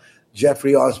well.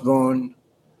 Jeffrey Osborne.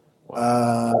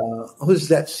 Who's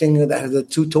that singer that has a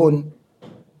two-tone?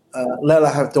 Lella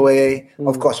Hathaway.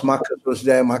 Of course, Marcus was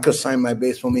there. Marcus signed my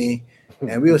bass for me.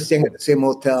 And we were staying at the same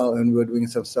hotel and we were doing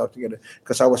some stuff together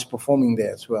because I was performing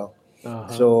there as well. Uh-huh.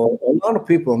 So a lot of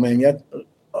people, man. You had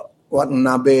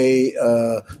Watanabe,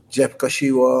 Jeff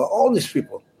Kashiwa, all these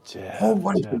people. Jeff,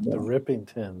 the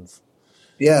Rippingtons.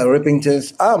 Yeah,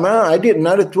 Rippingtons. Oh man, I did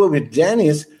another tour with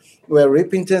Janice where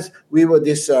Rippingtons, we were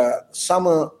this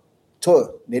summer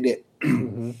tour they did.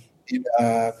 Mm-hmm.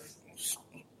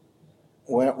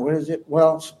 Where is it?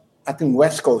 Well, I think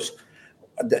West Coast.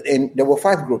 And there were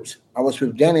 5 groups. I was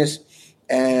with Dennis,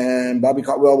 and Bobby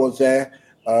Caldwell was there.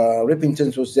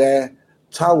 Rippingtons was there.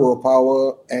 Tower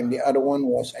Power, and the other one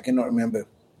was, I cannot remember.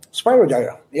 Spyro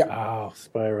Gyra. Yeah. Oh,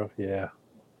 Spyro. Yeah.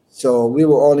 So we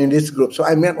were all in this group. So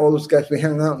I met all those guys. We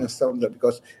hung out and stuff like that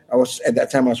because at that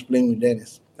time I was playing with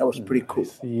Dennis. That was pretty cool.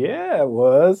 Yeah, it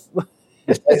was.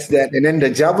 Besides that, and then the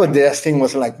Java Desk thing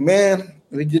was like, man,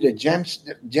 we did a jam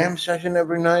session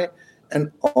every night,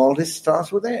 and all these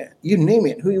stars were there. You name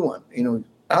it, who you want. You know,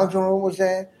 Algernon was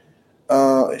there,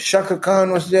 Shaka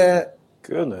Khan was there.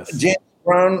 Goodness. James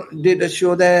Brown did a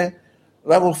show there.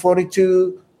 Level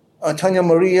 42, Tanya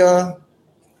Maria.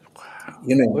 Wow.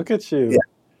 You know, look at you. Yeah.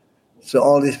 So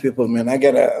all these people, man, I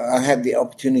had the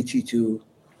opportunity to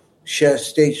share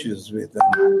stages with them,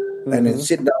 mm-hmm. and then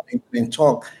sit down and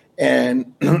talk.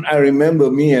 And I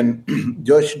remember me and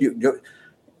George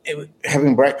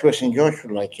having breakfast, and George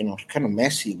was like, kind of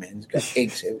messy, man. He's got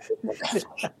eggs everywhere.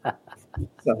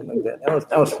 Something like that.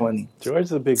 That was funny.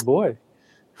 George's a big boy.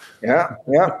 Yeah.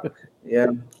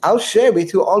 I'll share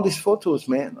with you all these photos,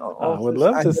 man. I would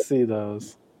love to see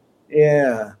those.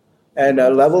 Yeah. And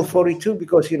level 42,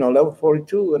 because, level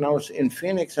 42, when I was in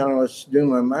Phoenix and I was doing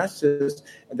my master's,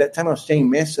 at that time I was staying in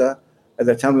Mesa. At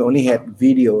that time we only had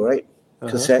video, right?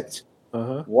 Cassettes.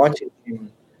 Watching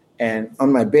him and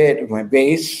on my bed with my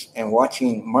bass and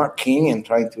watching Mark King and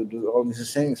trying to do all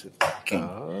these things with Mark King.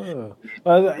 Oh.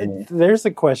 Well, there's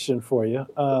a question for you.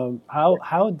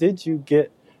 How did you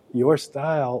get your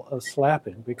style of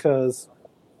slapping? Because,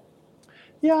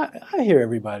 yeah, I hear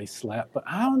everybody slap, but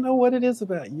I don't know what it is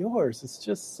about yours. It's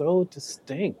just so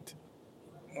distinct.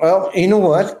 Well, you know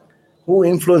what?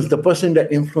 The person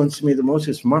that influenced me the most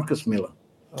is Marcus Miller.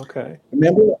 Okay.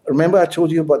 Remember I told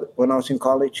you about when I was in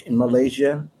college in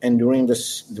Malaysia, and during the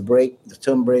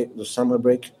term break, the summer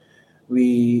break,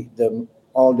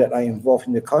 all that I involved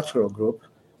in the cultural group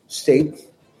stayed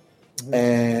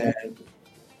and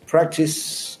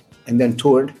practiced and then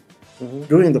toured. Mm-hmm.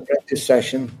 During the practice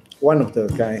session, one of the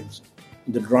guys,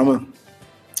 the drummer,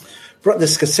 brought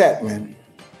this cassette, man,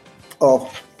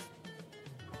 of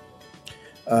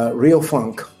Real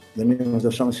Funk. The name of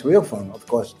the song is Real Funk, of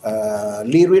course.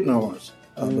 Lee Ritenour's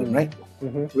album, right?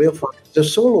 Mm-hmm. Real Funk. The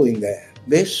solo in there,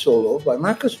 bass solo by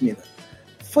Marcus Miller.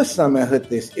 First time I heard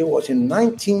this, it was in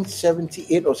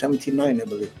 1978 or 79, I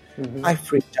believe. Mm-hmm. I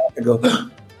freaked out. I go,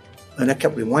 and I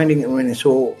kept rewinding it.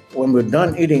 So when we're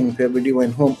done eating, everybody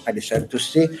went home, I decided to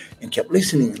stay and kept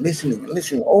listening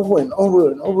over and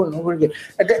over again.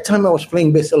 At that time, I was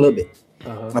playing bass a little bit.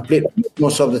 I played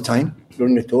most of the time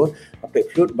during the tour. I played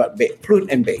flute, but flute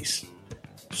and bass.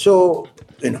 So,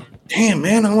 damn,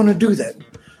 man, I want to do that.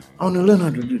 I want to learn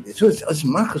how to do this. So it's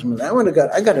Marcus Miller.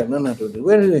 I got to learn how to do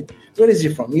it. Where is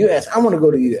he from? U.S. I want to go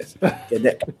to U.S. Get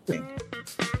that kind of thing.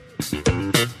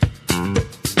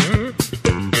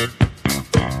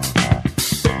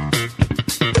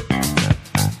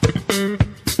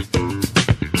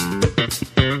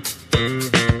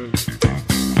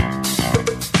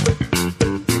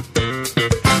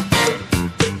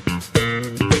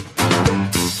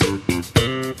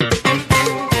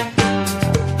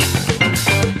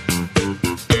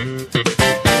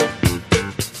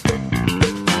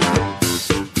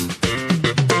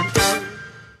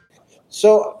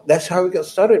 So that's how we got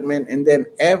started, man. And then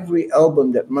every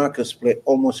album that Marcus played,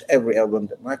 almost every album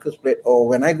that Marcus played, or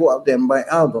when I go out there and buy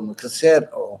album, a cassette,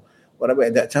 or whatever,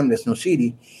 at that time there's no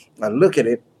CD, I look at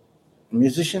it,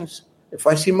 musicians, if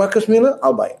I see Marcus Miller,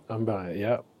 I'll buy it. I'm buying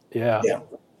it, yeah.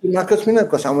 Marcus Miller,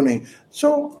 because I want to.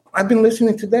 So I've been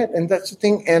listening to that, and that's the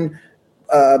thing. And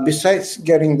besides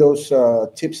getting those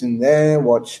tips in there,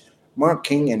 watch Mark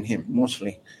King and him,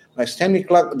 mostly. Like Stanley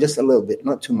Clarke, just a little bit,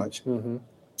 not too much. Mm-hmm.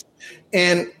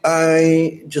 And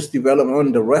I just developed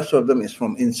on the rest of them is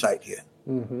from inside here.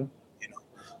 Mm-hmm.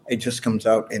 It just comes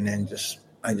out, and then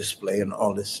I just play on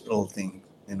all this little thing,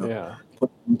 put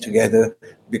them together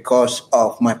because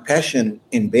of my passion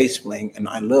in bass playing, and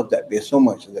I love that bass so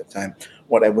much at that time.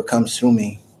 Whatever comes through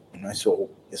me, my soul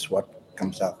is what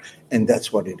comes out, and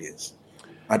that's what it is.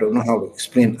 I don't know how to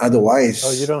explain otherwise.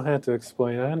 Oh, you don't have to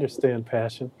explain. I understand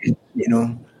passion.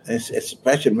 It's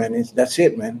passion, man. That's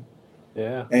it, man.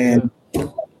 Yeah. And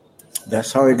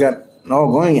that's how it got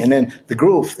all going. And then the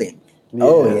groove thing.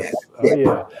 Yes. Oh,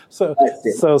 yeah.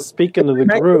 So speaking of the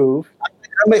groove.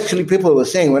 I'm actually, people were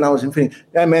saying when I was in Phoenix,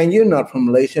 yeah, man, you're not from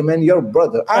Malaysia, man, you're a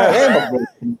brother. I am a brother.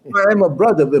 I am a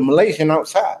brother with Malaysian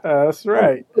outside. That's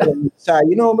right. Outside.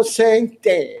 You know what I'm saying?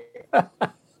 Damn.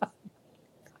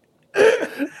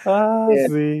 Yeah.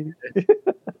 See.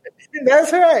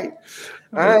 That's right.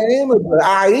 I am a brother.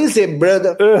 I is a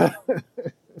brother.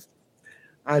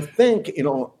 I think,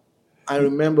 I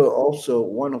remember also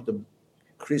one of the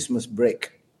Christmas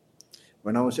break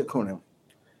when I was at Cornell,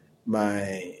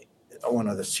 one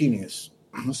of the seniors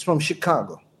was from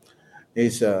Chicago.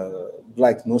 He's a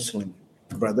black Muslim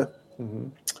brother. Mm-hmm.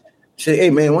 Said, hey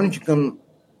man, why don't you come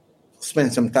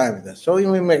spend some time with us? So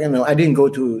I didn't go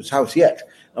to his house yet.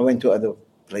 I went to other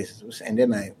places, and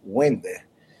then I went there.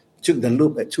 Took the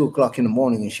loop at 2:00 in the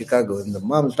morning in Chicago, and the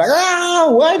mom was like,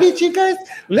 why did you guys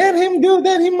let him do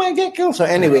that? He might get killed. So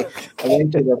anyway, I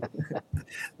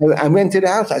went to the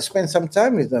house. I spent some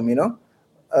time with them,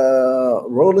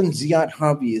 Roland Ziad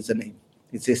Harvey is the name.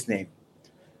 It's his name.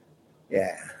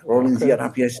 Yeah, Roland Ziad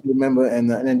Harvey, I still remember. And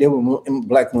they were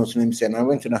black Muslims. And I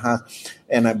went to the house,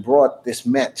 and I brought this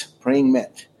praying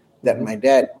mat, that my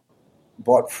dad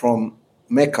bought from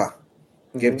Mecca,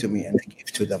 gave to me, and I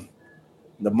gave to them.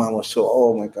 The mom was so,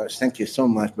 oh my gosh, thank you so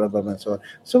much, blah blah blah, and so on.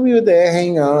 So we were there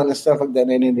hanging out and stuff like that,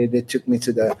 and then they took me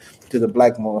to the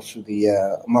black malls, to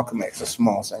the Malcolm X, the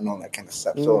smalls, and all that kind of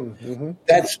stuff. So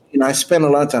that's, I spent a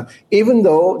lot of time, even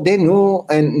though they knew,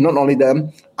 and not only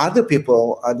them, other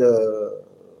people, other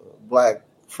black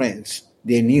friends,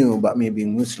 they knew about me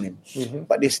being Muslim,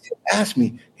 but they still asked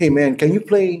me, hey man, can you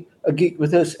play a gig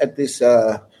with us at this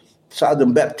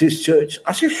Southern Baptist church?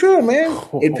 I said, sure, man.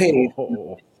 It paid.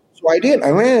 So I did.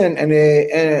 I went, and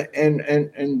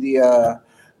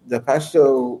the pastor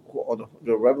or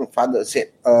the Reverend Father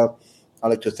said, "I'd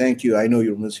like to thank you. I know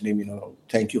you're Muslim.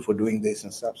 Thank you for doing this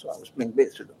and stuff." So I was playing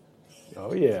bass with them.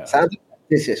 Oh yeah. So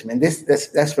this is, man.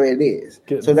 That's where it is.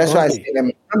 So that's why I said,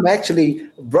 I'm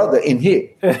actually a brother in here.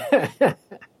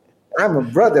 I'm a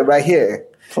brother right here.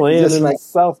 Playing just in like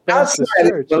South Baptist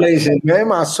Church. Malaysian, man.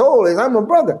 My soul is, I'm a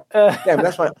brother. Yeah,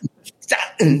 that's why.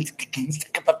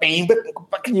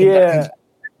 Yeah.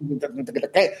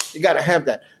 You got to have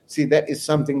that. See, that is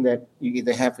something that you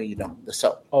either have or you don't. The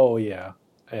soul. Oh, yeah.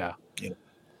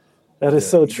 That is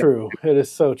so true. It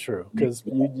is so true, because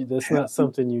that's not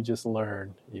something you just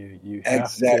learn. You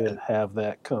have to have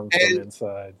that come from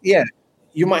inside. Yeah.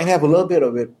 You might have a little bit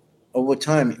of it. Over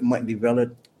time, it might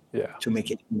develop to make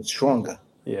it even stronger.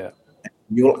 Yeah.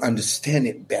 You'll understand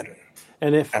it better.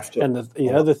 And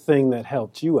the other thing that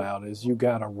helped you out is you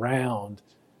got around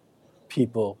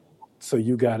people, so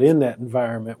you got in that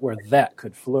environment where that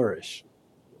could flourish.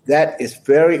 That is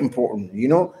very important.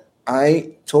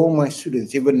 I told my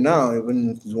students, even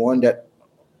the one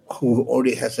who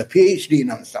already has a PhD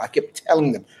now, so I kept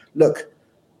telling them, look,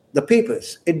 the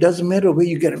papers, it doesn't matter where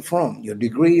you get it from, your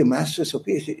degree, your master's or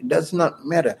PhD, it does not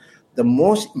matter. The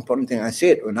most important thing I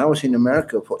said, when I was in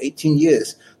America for 18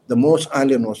 years, the most I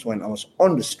learned was when I was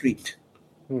on the street.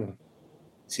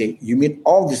 See, you meet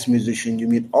all these musicians, you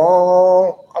meet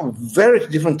all very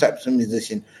different types of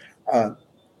musicians.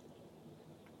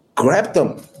 Grab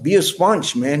them, be a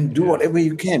sponge, man. Do whatever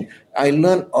you can. I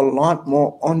learned a lot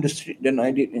more on the street than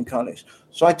I did in college.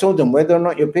 So I told them, whether or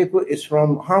not your paper is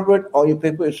from Harvard or your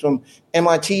paper is from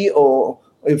MIT, or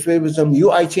if it was from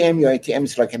UITM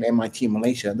is like an MIT in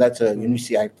Malaysia. That's a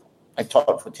university I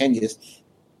taught for 10 years.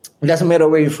 It doesn't matter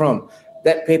where you're from.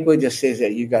 That paper just says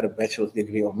that you got a bachelor's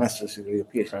degree or master's degree or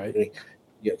PhD degree.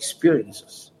 Your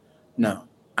experiences. Now,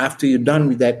 after you're done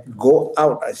with that, go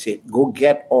out, I said. Go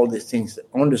get all these things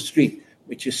on the street,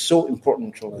 which is so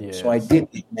important to learn. So I did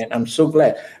it, man. I'm so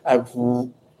glad. I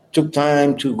took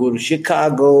time to go to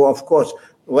Chicago, of course,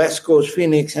 West Coast,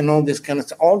 Phoenix, and all this kind of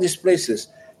stuff. All these places,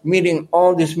 meeting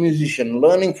all these musicians,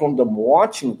 learning from them,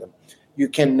 watching them. You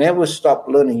can never stop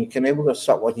learning. You can never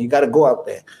stop watching. You got to go out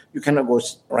there. You cannot go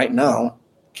right now.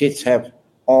 Kids have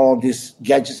all these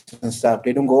gadgets and stuff.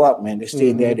 They don't go out, man. They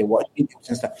stay there. They watch videos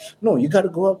and stuff. No, you got to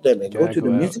go out there, man. Go to the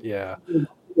music, the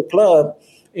club.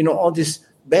 All this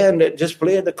band that just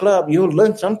play at the club. You'll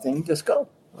learn something. Just go.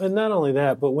 And not only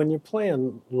that, but when you're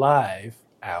playing live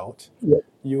out,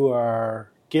 you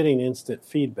are getting instant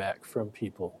feedback from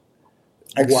people.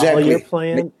 While you're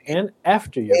playing and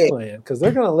after you're playing, because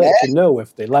they're going to let you know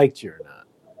if they liked you or not.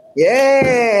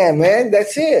 Yeah, man,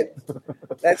 that's it.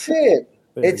 That's it.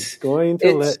 It's going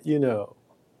to let you know.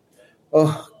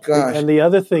 Oh, gosh. And the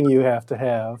other thing you have to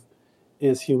have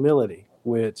is humility,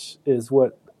 which is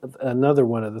another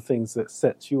one of the things that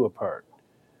sets you apart.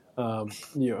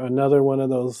 You're another one of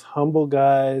those humble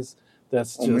guys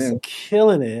that's just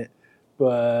killing it,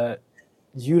 but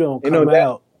you don't come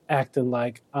out acting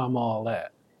like I'm all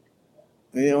that.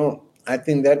 I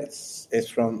think that is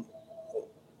from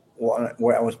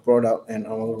where I was brought up, and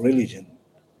our religion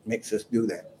makes us do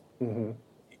that. Mm-hmm.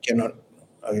 You cannot,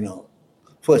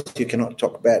 first, you cannot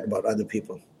talk bad about other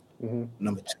people. Mm-hmm.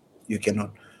 Number two, you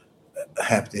cannot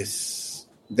have this,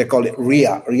 they call it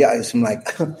Ria. Ria is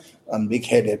like, I'm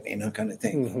big-headed, kind of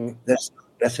thing. Mm-hmm.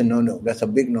 That's a no-no. That's a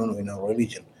big no-no in our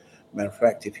religion. Matter of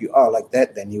fact, if you are like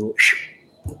that, then you'll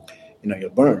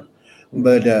burn. Mm-hmm.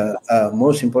 But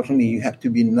most importantly, you have to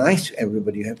be nice to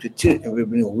everybody. You have to treat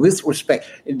everybody with respect.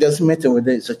 It doesn't matter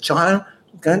whether it's a child,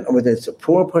 or whether it's a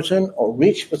poor person or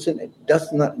rich person. It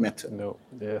does not matter. No.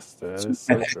 Yes, that is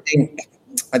so true.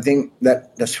 I think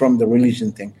that's from the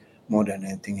religion thing more than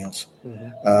anything else.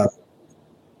 Mm-hmm.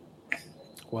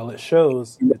 Well, it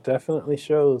shows. It definitely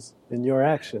shows in your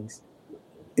actions.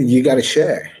 You got to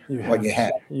share what you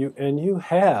have. You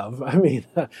have. I mean,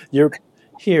 you're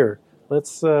here.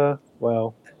 Let's.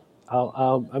 Well,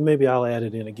 maybe I'll add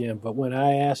it in again. But when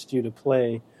I asked you to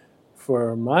play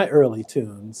for my early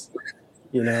tunes,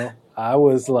 I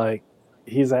was like,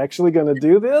 he's actually going to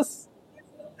do this?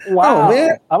 Wow. Oh,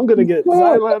 man. I'm going to get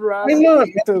Zialan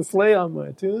Razak to play on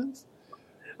my tunes?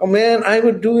 Oh, man, I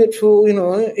would do it for,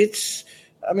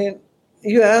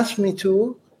 you asked me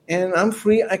to, and I'm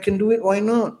free. I can do it. Why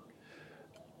not?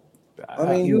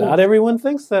 Not everyone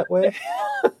thinks that way.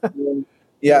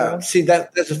 Yeah. See,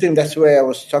 that's the thing. That's where I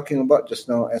was talking about just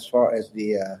now as far as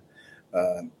the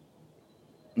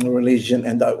religion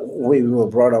and the way we were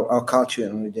brought up, our culture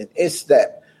and religion. It's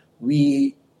that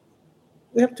we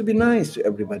have to be nice to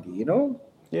everybody,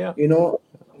 Yeah. You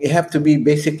have to be,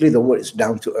 basically, the word is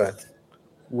down to earth.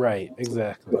 Right,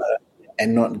 exactly.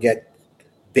 And not get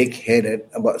big-headed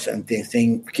about something,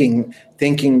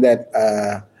 thinking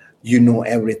that you know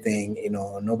everything,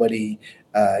 nobody,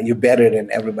 you're better than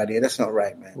everybody. That's not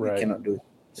right, man. Right. You cannot do it.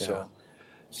 Yeah.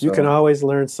 So you can always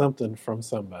learn something from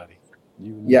somebody.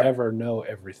 You never know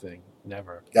everything.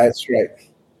 Never. That's right.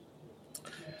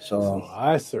 So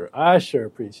I sure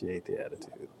appreciate the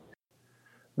attitude.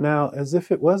 Now, as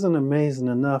if it wasn't amazing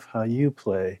enough how you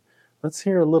play, let's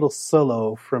hear a little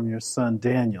solo from your son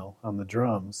Daniel on the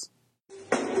drums.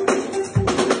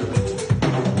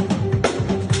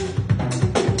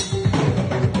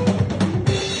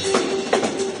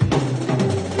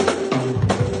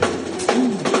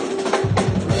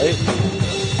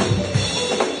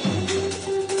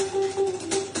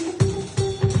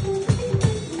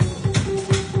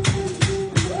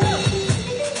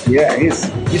 Yeah,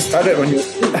 he started when he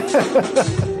was 2.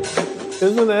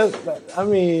 Isn't that? I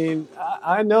mean,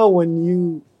 I know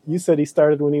when you said he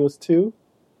started when he was 2.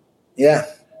 Yeah.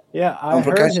 Yeah, I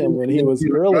heard him when he was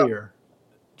earlier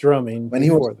drumming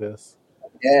before this.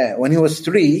 Yeah, when he was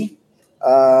 3,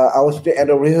 I was at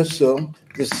a rehearsal.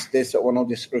 There's one of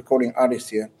these recording artists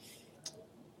here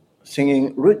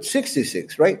singing Route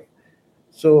 66, right?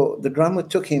 So the drummer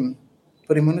took him,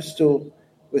 put him on a stool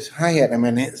with hi-hat. I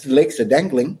mean, his legs are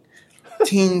dangling.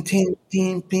 Ting, ting,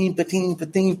 ting, ting, pating,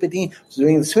 pating, pating.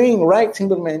 Doing the swing, right,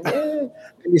 Timberman. Yeah.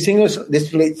 And the singer,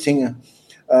 this lead singer,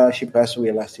 she passed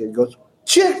away last year. Goes,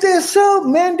 check this out,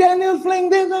 man. Daniel's playing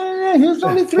this. He's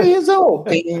only 3 years old.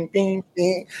 Ting, ting,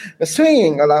 ting.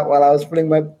 Swinging a lot while I was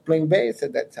playing bass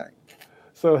at that time.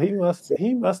 So he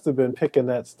must have been picking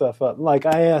that stuff up. Like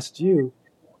I asked you,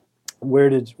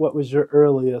 what was your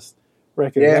earliest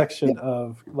recollection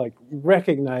of like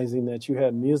recognizing that you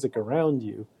had music around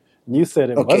you? And you said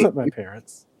it wasn't my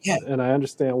parents. Yeah. And I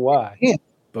understand why. Yeah.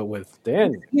 But with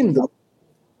Daniel,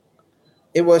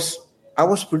 I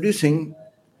was producing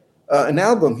an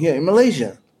album here in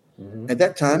Malaysia. Mm-hmm. At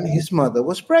that time, his mother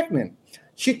was pregnant.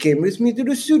 She came with me to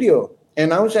the studio,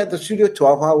 and I was at the studio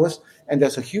 12 hours, and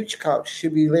there's a huge couch.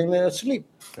 She'd be laying there asleep.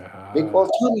 Big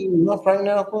old Tony, not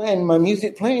pregnant, and my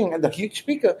music playing at the huge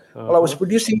speaker while I was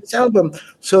producing this album.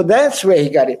 So that's where he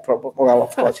got it from. Well,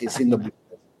 of course, it's in the blood,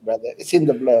 brother. It's in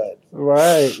the blood.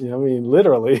 Right. I mean,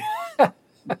 literally.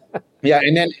 Yeah,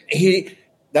 and then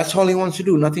that's all he wants to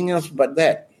do, nothing else but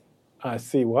that. I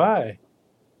see why.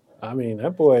 I mean,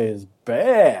 that boy is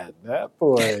bad. That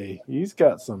boy, he's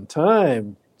got some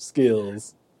time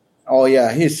skills. Oh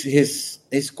yeah,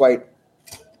 he's quite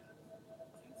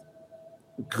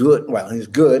good. Well, he's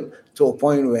good to a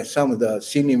point where some of the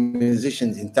senior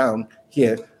musicians in town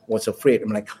here was afraid. I'm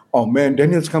like, oh man,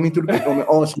 Daniel's coming to the gig.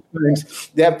 Oh, sometimes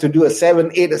they have to do a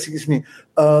 7, 8, or 6.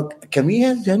 Can we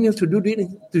ask Daniel to do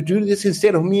this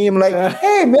instead of me? I'm like,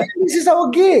 hey man, this is our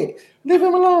gig. Leave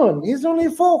him alone. He's only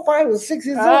 4, 5, or 6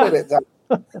 years old at that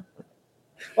time.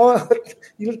 Oh,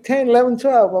 you're 10, 11,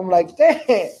 12. I'm like,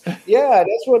 dang. Yeah,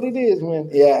 that's what it is, man.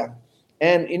 Yeah.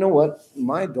 And you know what?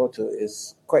 My daughter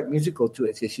is quite musical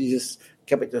too. She just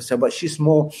kept it to herself. But she's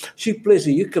more. She plays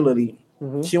the ukulele.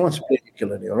 Mm-hmm. She wants to play the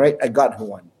ukulele. All right, I got her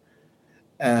one.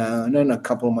 And then a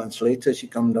couple of months later, she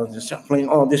comes down and starts playing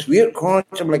all this weird chords.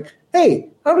 I'm like, hey,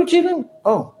 how did you learn?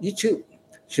 Oh, YouTube.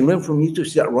 She learned from YouTube.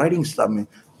 She started writing stuff. I mean,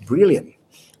 brilliant.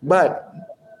 But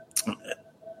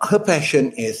her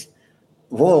passion is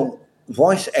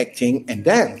voice acting and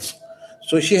dance.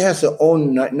 So she has her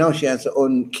own, now she has her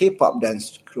own K-pop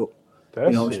dance group.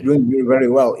 It's doing very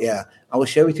well. Yeah. I will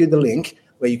share with you the link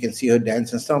where you can see her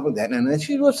dance and stuff like that. And then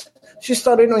she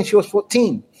started when she was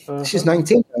 14. Uh-huh. She's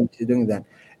 19 now. She's doing that.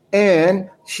 And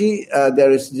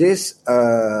there is this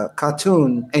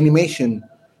cartoon animation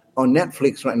on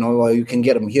Netflix right now, or you can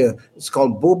get them here. It's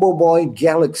called Bobo Boy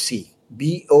Galaxy.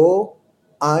 Bobo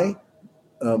Boy.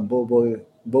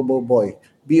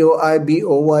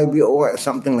 Boiboy,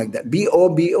 something like that.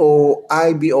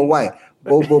 Boboiboy.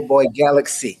 Bobo Boy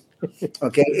Galaxy.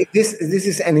 Okay, this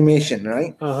is animation,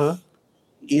 right? Uh-huh.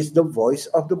 Is the voice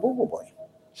of the Bobo Boy.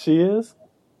 She is?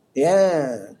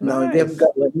 Yeah. Nice. Now they've got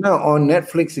now on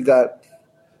Netflix. You got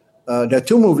there are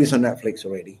 2 movies on Netflix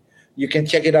already. You can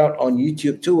check it out on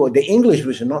YouTube too, or the English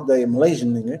version, not the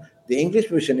Malaysian thing. The English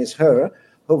version is her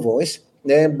voice.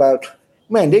 They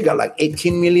got like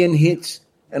 18 million hits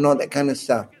and all that kind of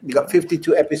stuff. They got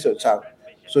 52 episodes out,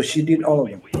 so she did all of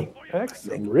them.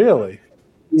 Excellent, really?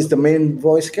 He's the main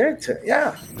voice character.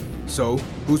 Yeah. So,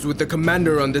 who's with the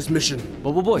commander on this mission?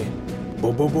 Bobo Boy.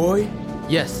 Bobo Boy?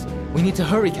 Yes. We need to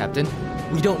hurry, Captain.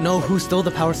 We don't know who stole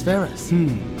the Power Spheres.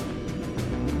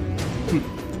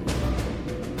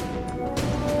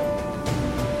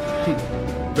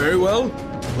 Very well.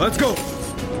 Let's go.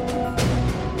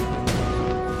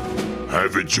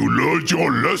 Haven't you learned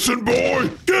your lesson, boy?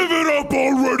 Give it up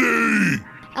already!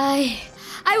 I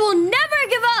will never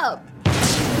give up!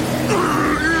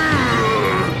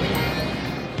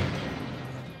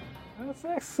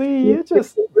 See, you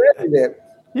just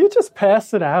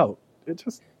pass it out. It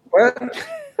just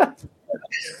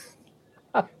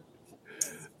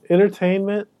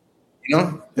entertainment.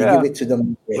 You give it to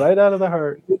them right out of the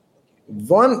heart.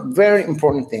 One very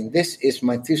important thing. This is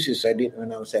my thesis I did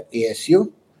when I was at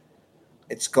ASU.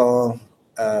 It's called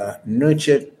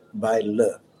Nurtured by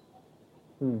Love.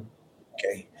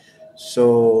 Okay,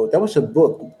 so that was a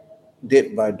book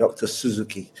did by Dr.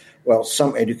 Suzuki. Well,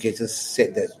 some educators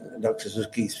said that Dr.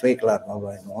 Suzuki is fake love,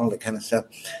 and all that kind of stuff.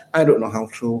 I don't know how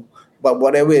true, but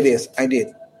whatever it is, I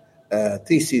did a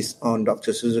thesis on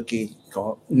Dr. Suzuki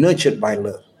called Nurtured by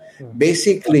Love.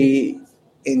 Basically,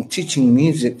 in teaching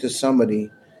music to somebody,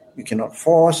 you cannot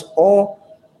force, or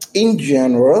in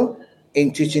general,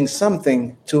 in teaching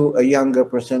something to a younger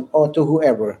person or to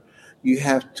whoever, you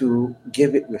have to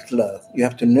give it with love. You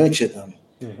have to nurture them.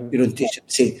 You don't teach them.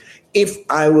 See, if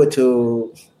I were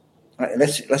to,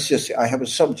 let's just say I have a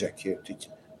subject here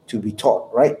to be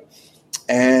taught, right?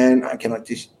 And I cannot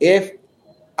teach. If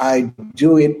I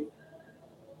do it,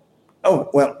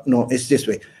 it's this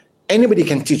way. Anybody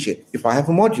can teach it. If I have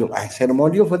a module, I set a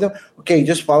module for them. Okay,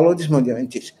 just follow this module and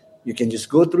teach. You can just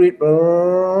go through it.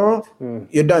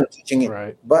 You're done teaching it.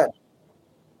 Right. But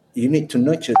you need to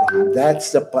nurture them.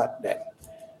 That's the part that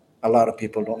a lot of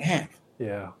people don't have.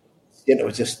 Yeah.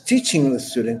 Just teaching the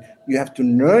student, you have to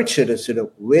nurture the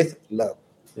student with love.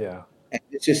 Yeah. And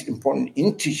it's just important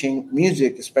in teaching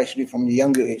music, especially from the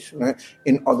younger age, right?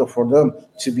 In order for them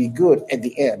to be good at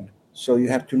the end. So you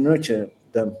have to nurture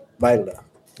them by love.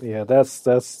 Yeah,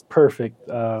 that's perfect.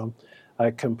 I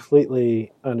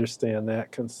completely understand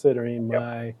that, considering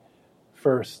my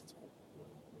first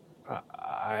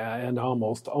and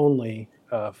almost only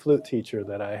flute teacher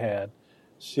that I had.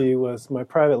 She was my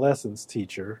private lessons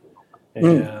teacher.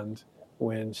 And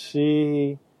when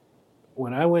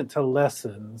I went to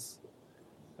lessons,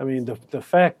 I mean, the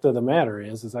fact of the matter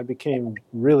is I became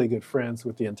really good friends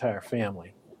with the entire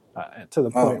family, to the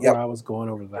point where I was going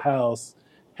over to the house,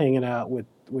 hanging out with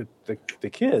the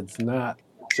kids, not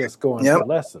just going to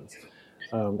lessons.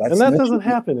 And that doesn't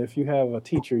happen if you have a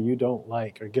teacher you don't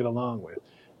like or get along with.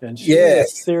 And she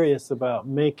was serious about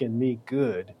making me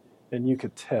good, and you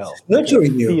could tell.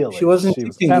 Nurturing you. She was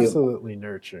absolutely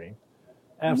nurturing.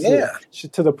 Absolutely. Yeah.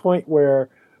 To the point where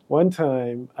one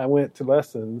time I went to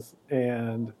lessons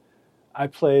and I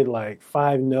played like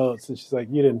 5 notes, and she's like,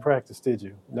 "You didn't practice, did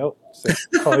you?" Nope. Said,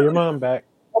 "Call your mom back.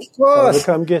 Of course. I'll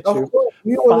come get you."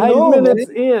 5 minutes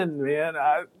in, man.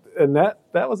 And that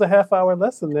was a half-hour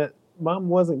lesson that mom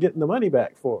wasn't getting the money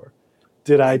back for.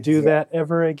 Did I do that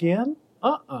ever again?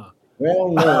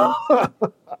 Well, no.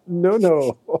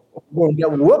 No. You'll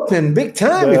get whooping big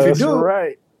time if you do. That's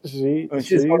right. She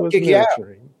was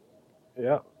nurturing.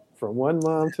 Yeah. From one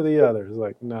mom to the other. It's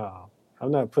like, no, I'm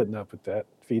not putting up with that.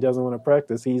 If he doesn't want to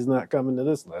practice, he's not coming to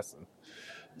this lesson.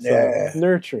 So Yeah.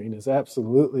 nurturing is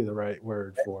absolutely the right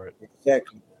word for it.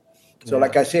 Exactly. So,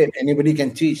 like I said, anybody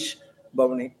can teach, but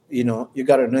when you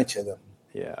got to nurture them.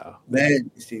 Yeah. Man,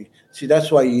 you see,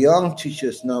 that's why young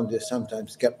teachers nowadays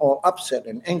sometimes get all upset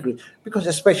and angry because,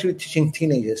 especially teaching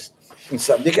teenagers and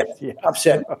stuff, they get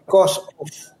upset because of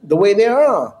the way they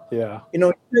are. Yeah.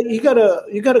 You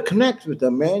gotta connect with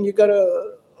them, man. You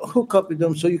gotta hook up with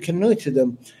them so you can nurture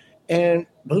them. And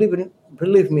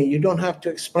believe me, you don't have to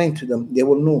explain to them; they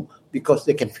will know because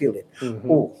they can feel it. Mm-hmm.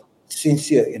 Oh,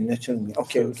 sincere in nurturing me.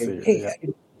 Okay. Hey,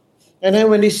 yeah. and then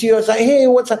when they see us, like, hey,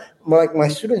 what's up? Like my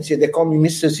students here, they call me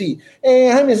Mr. Z. Hey,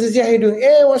 hi, Mr. Z, how you doing?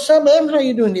 Hey, what's up, man? How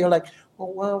you doing? They're like, oh,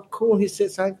 wow, cool. He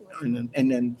says, and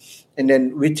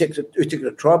then we take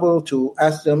the trouble to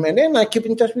ask them, and then I keep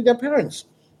in touch with their parents,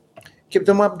 keep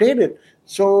them updated.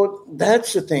 So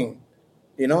that's the thing,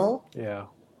 Yeah.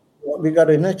 We got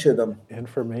to nurture them.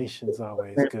 Information's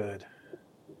always good.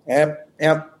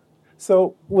 Yep.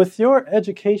 So with your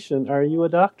education, are you a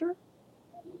doctor?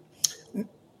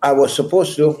 I was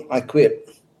supposed to. I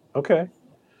quit. Okay.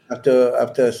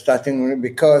 After starting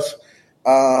because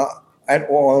at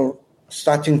all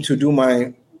starting to do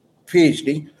my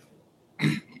PhD,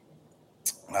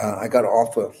 I got an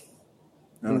offer.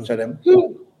 I said,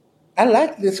 I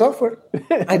like this offer.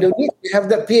 I don't need to have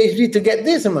the PhD to get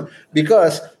this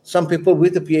because some people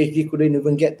with the PhD couldn't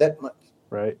even get that much.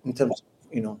 Right. In terms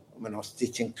of, when I was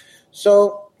teaching.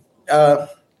 So,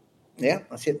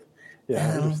 that's it. Yeah,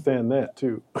 I understand that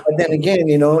too. But then again,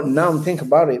 now I'm thinking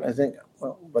about it. I think,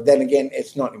 but then again,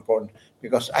 it's not important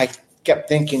because I kept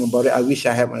thinking about it. I wish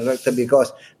I had my doctor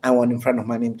because I want in front of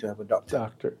my name to have a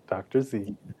doctor. Dr.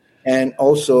 Z. And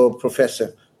also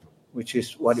professor, which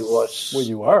is what it was. Well,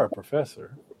 you are a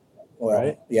professor,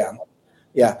 right? Yeah.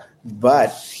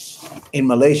 But in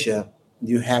Malaysia,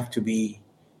 you have to be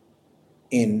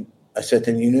in a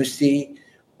certain university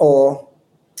or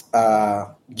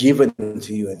given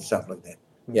to you and stuff like that.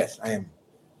 Yes, I am.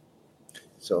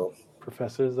 So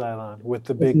Professor Zialan with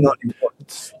the big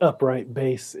upright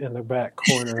bass in the back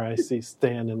corner I see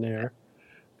standing there.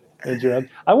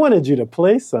 I wanted you to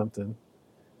play something.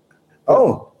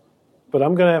 But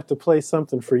I'm going to have to play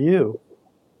something for you.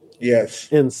 Yes.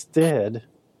 Instead,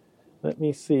 let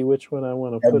me see which one I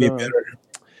want to put on. Better.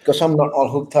 Because I'm not all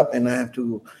hooked up and I have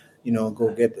to,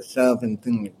 go get the stuff and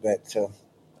things like that. So,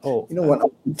 you know what?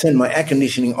 I'll turn my air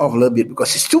conditioning off a little bit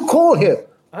because it's too cold here.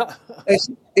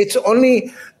 It's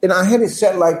only, I had it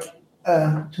set like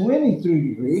 23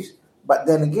 degrees, but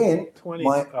then again, 20.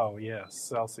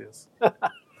 Celsius.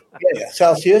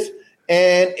 Celsius,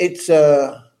 and it's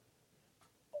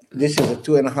this is a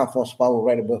 2.5 horsepower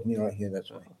right above me right here. That's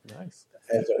why. Nice.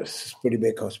 It's pretty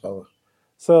big horsepower.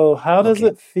 So, how does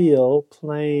it feel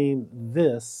playing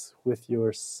this with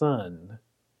your son?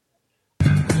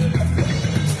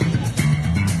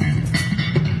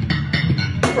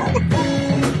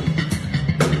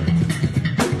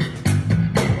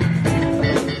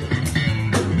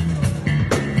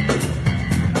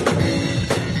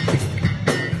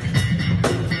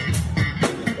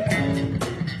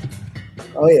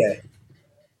 Oh, yeah.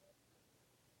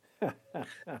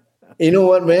 You know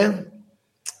what, man?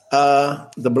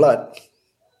 The blood.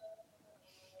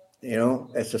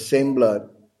 It's the same blood.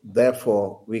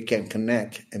 Therefore, we can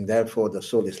connect. And therefore, the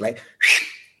soul is like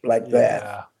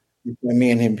that.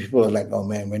 Me and him, people are like, oh,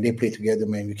 man, when they play together,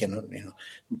 man, we cannot,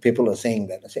 people are saying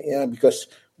that. I say, yeah, because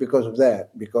of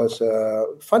that. Because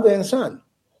father and son.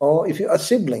 Or if you are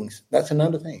siblings, that's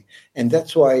another thing. And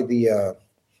that's why the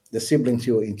siblings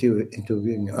you were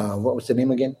interviewing, what was the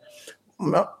name again?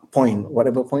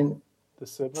 Whatever point. The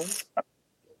siblings?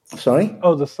 Sorry?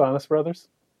 Oh, the Sonis brothers?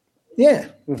 Yeah.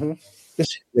 Mm-hmm. The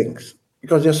siblings.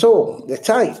 Because they're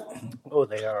tight. Oh,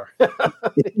 they are.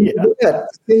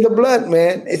 It's in the blood,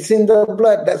 man. It's in the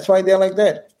blood. That's why they're like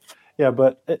that. Yeah,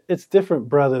 but it's different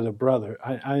brother to brother.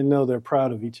 I know they're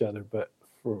proud of each other, but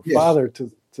for a father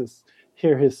to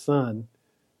hear his son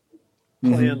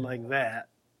playing like that,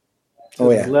 to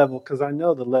the level, because I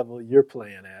know the level you're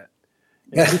playing at,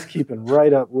 and he's keeping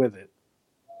right up with it.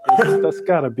 That's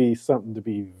got to be something to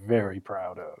be very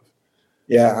proud of.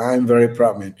 Yeah, I'm very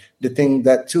proud, man. The thing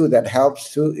that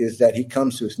helps too is that he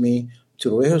comes with me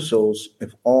to rehearsals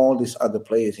with all these other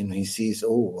players, and he sees,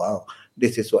 oh wow,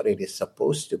 this is what it is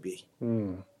supposed to be.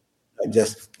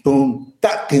 Just boom,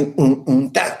 ta, ta.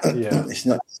 It's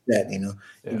not that,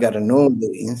 You got to know the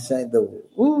inside, the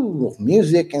of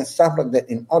music and stuff like that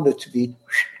in order to be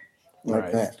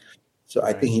like that. So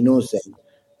I think he knows that,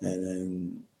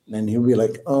 and And he'll be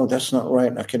like, oh, that's not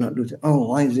right. I cannot do that. Oh,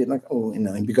 why is it like, oh,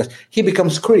 because he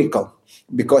becomes critical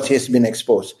because he's been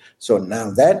exposed. So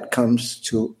now that comes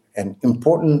to an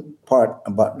important part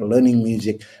about learning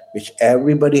music, which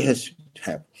everybody has to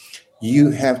have.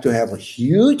 You have to have a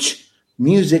huge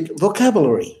music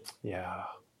vocabulary. Yeah.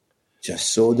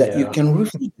 Just so that you can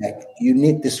reflect. You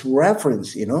need this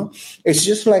reference, It's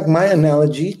just like my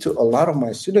analogy to a lot of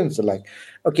my students are like,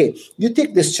 okay, you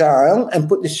take this child and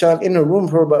put this child in a room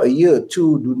for about a year or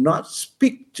two. Do not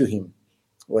speak to him.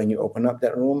 When you open up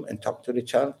that room and talk to the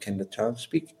child, can the child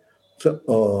speak? So,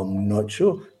 I'm not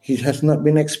sure. He has not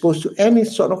been exposed to any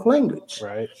sort of language.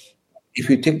 Right. If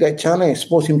you take that child and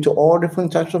expose him to all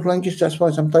different types of languages, that's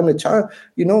why sometimes a child,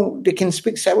 they can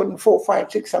speak 7, 4,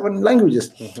 5, 6, 7 languages.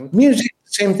 Mm-hmm. Music,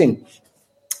 same thing.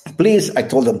 Please, I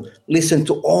told them, listen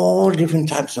to all different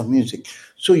types of music.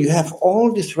 So you have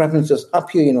all these references up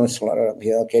here, it's a lot up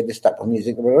here, okay, this type of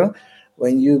music. Blah, blah.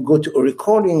 When you go to a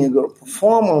recording, you go to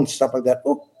perform on stuff like that.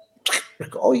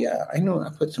 Oh yeah, I know. I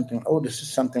put something. Oh, this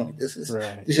is something. This is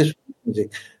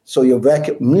music. So your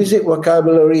music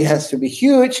vocabulary has to be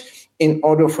huge in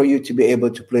order for you to be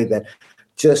able to play that.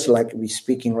 Just like we're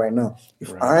speaking right now.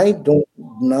 If I don't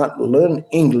not learn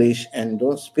English and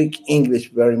don't speak English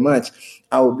very much,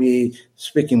 I will be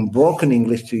speaking broken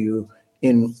English to you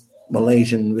in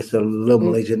Malaysian with a little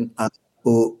Malaysian. How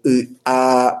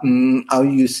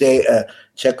you say?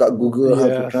 Check out Google how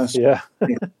to translate.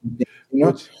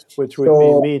 Yeah. Which would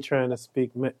be me trying to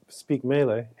speak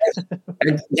Malay.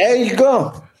 There you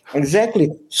go. Exactly.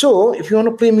 So if you want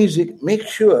to play music, make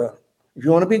sure, if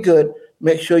you want to be good,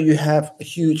 make sure you have a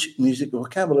huge music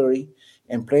vocabulary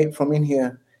and play it from in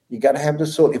here. You got to have the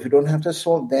soul. If you don't have the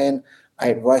soul, then I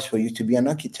advise for you to be an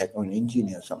architect or an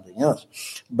engineer or something else.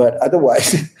 But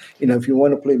otherwise, if you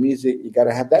want to play music, you got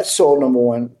to have that soul, number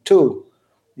 1. 2,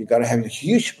 you got to have a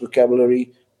huge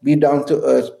vocabulary, be down to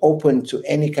earth, open to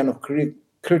any kind of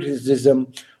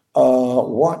criticism,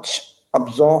 watch,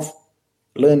 absorb,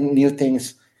 learn new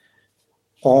things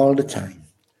all the time,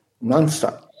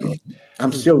 nonstop.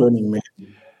 I'm still learning, man.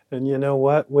 And you know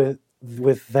what? With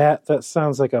that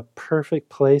sounds like a perfect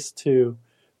place to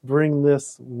bring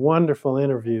this wonderful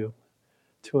interview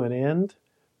to an end.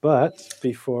 But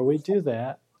before we do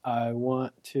that, I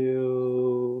want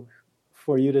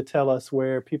for you to tell us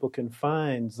where people can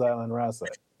find Zialan Razak.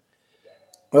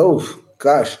 Oh,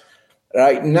 gosh.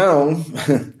 Right now,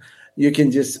 you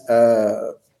can just...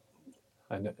 I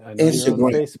know Instagram. You're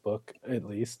on Facebook, at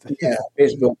least. Yeah,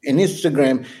 Facebook and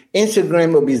Instagram.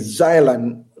 Instagram will be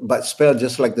Zialan, but spelled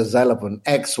just like the xylophone,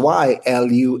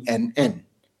 XYLUNN.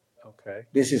 Okay.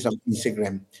 This is on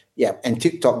Instagram. Yeah, and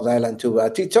TikTok, Zialan too.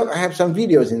 TikTok, I have some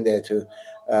videos in there too.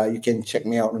 You can check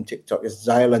me out on TikTok. It's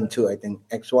Zialan too, I think.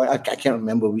 XY. I can't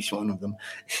remember which one of them.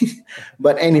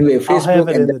 But anyway, Facebook. I'll have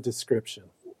it in the description.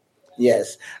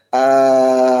 Yes.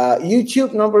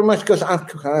 YouTube, not very much because I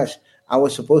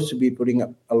was supposed to be putting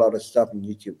up a lot of stuff on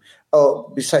YouTube.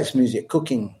 Oh, besides music,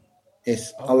 cooking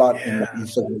is a lot in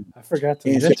Instagram. I forgot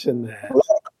to mention that. A lot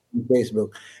on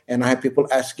Facebook. And I have people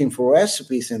asking for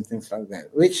recipes and things like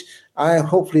that, which I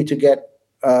hopefully to get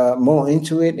more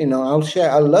into it. I'll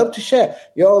share. I love to share.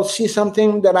 Y'all see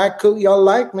something that I cook, y'all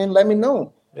like, man, let me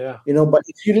know. Yeah. But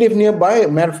if you live nearby,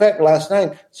 matter of fact, last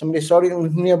night, somebody saw you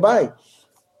nearby.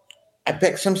 I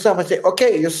packed some stuff. I said,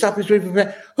 okay, your stuff is ready.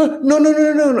 Oh, no.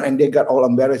 And they got all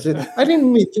embarrassed. I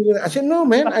didn't mean to. I said, no,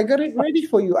 man, I got it ready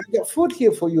for you. I got food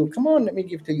here for you. Come on, let me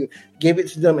give it to you. Gave it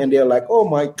to them, and they're like, oh,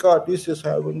 my God, this is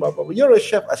how you're a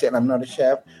chef. I said, I'm not a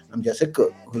chef. I'm just a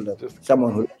cook.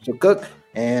 Someone who loves to cook,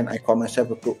 and I call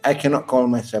myself a cook. I cannot call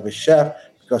myself a chef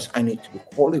because I need to be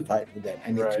qualified for that.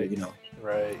 I need to,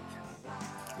 Right.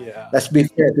 Yeah. Let's be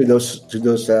fair to those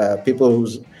people who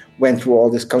went through all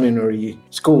this culinary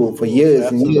school for years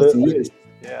and years and years.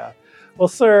 Yeah. Well,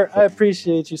 sir, I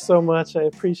appreciate you so much. I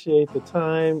appreciate the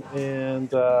time,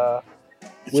 and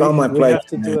it's all my pleasure. We have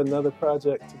to do another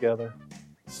project together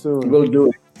soon. We'll do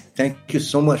it. Thank you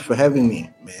so much for having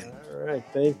me, man. All right.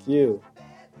 Thank you.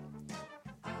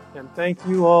 And thank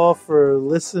you all for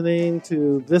listening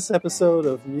to this episode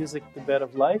of Music, the Bed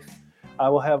of Life. I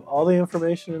will have all the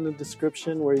information in the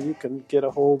description where you can get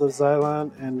a hold of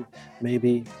Zialan, and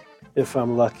maybe, if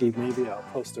I'm lucky, maybe I'll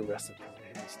post a recipe of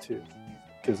his too.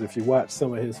 Because if you watch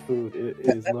some of his food, it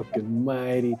is looking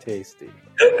mighty tasty.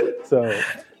 So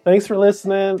thanks for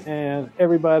listening, and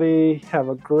everybody have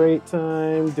a great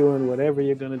time doing whatever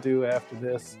you're going to do after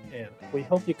this, and we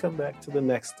hope you come back to the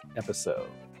next episode.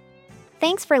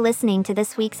 Thanks for listening to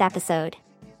this week's episode.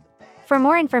 For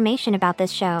more information about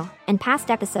this show and past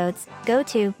episodes, go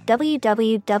to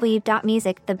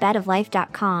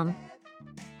www.musicthebedoflife.com.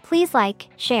 Please like,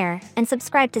 share, and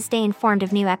subscribe to stay informed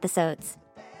of new episodes.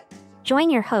 Join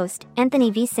your host,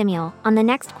 Anthony V. Simuel, on the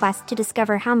next quest to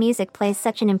discover how music plays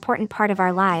such an important part of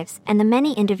our lives and the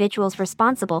many individuals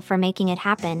responsible for making it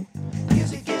happen.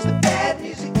 Music is the bad,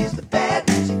 music is the bad,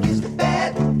 music is the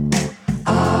bad.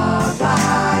 Our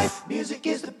life. Music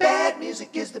is the bad,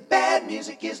 music is the bad,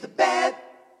 music is the bad.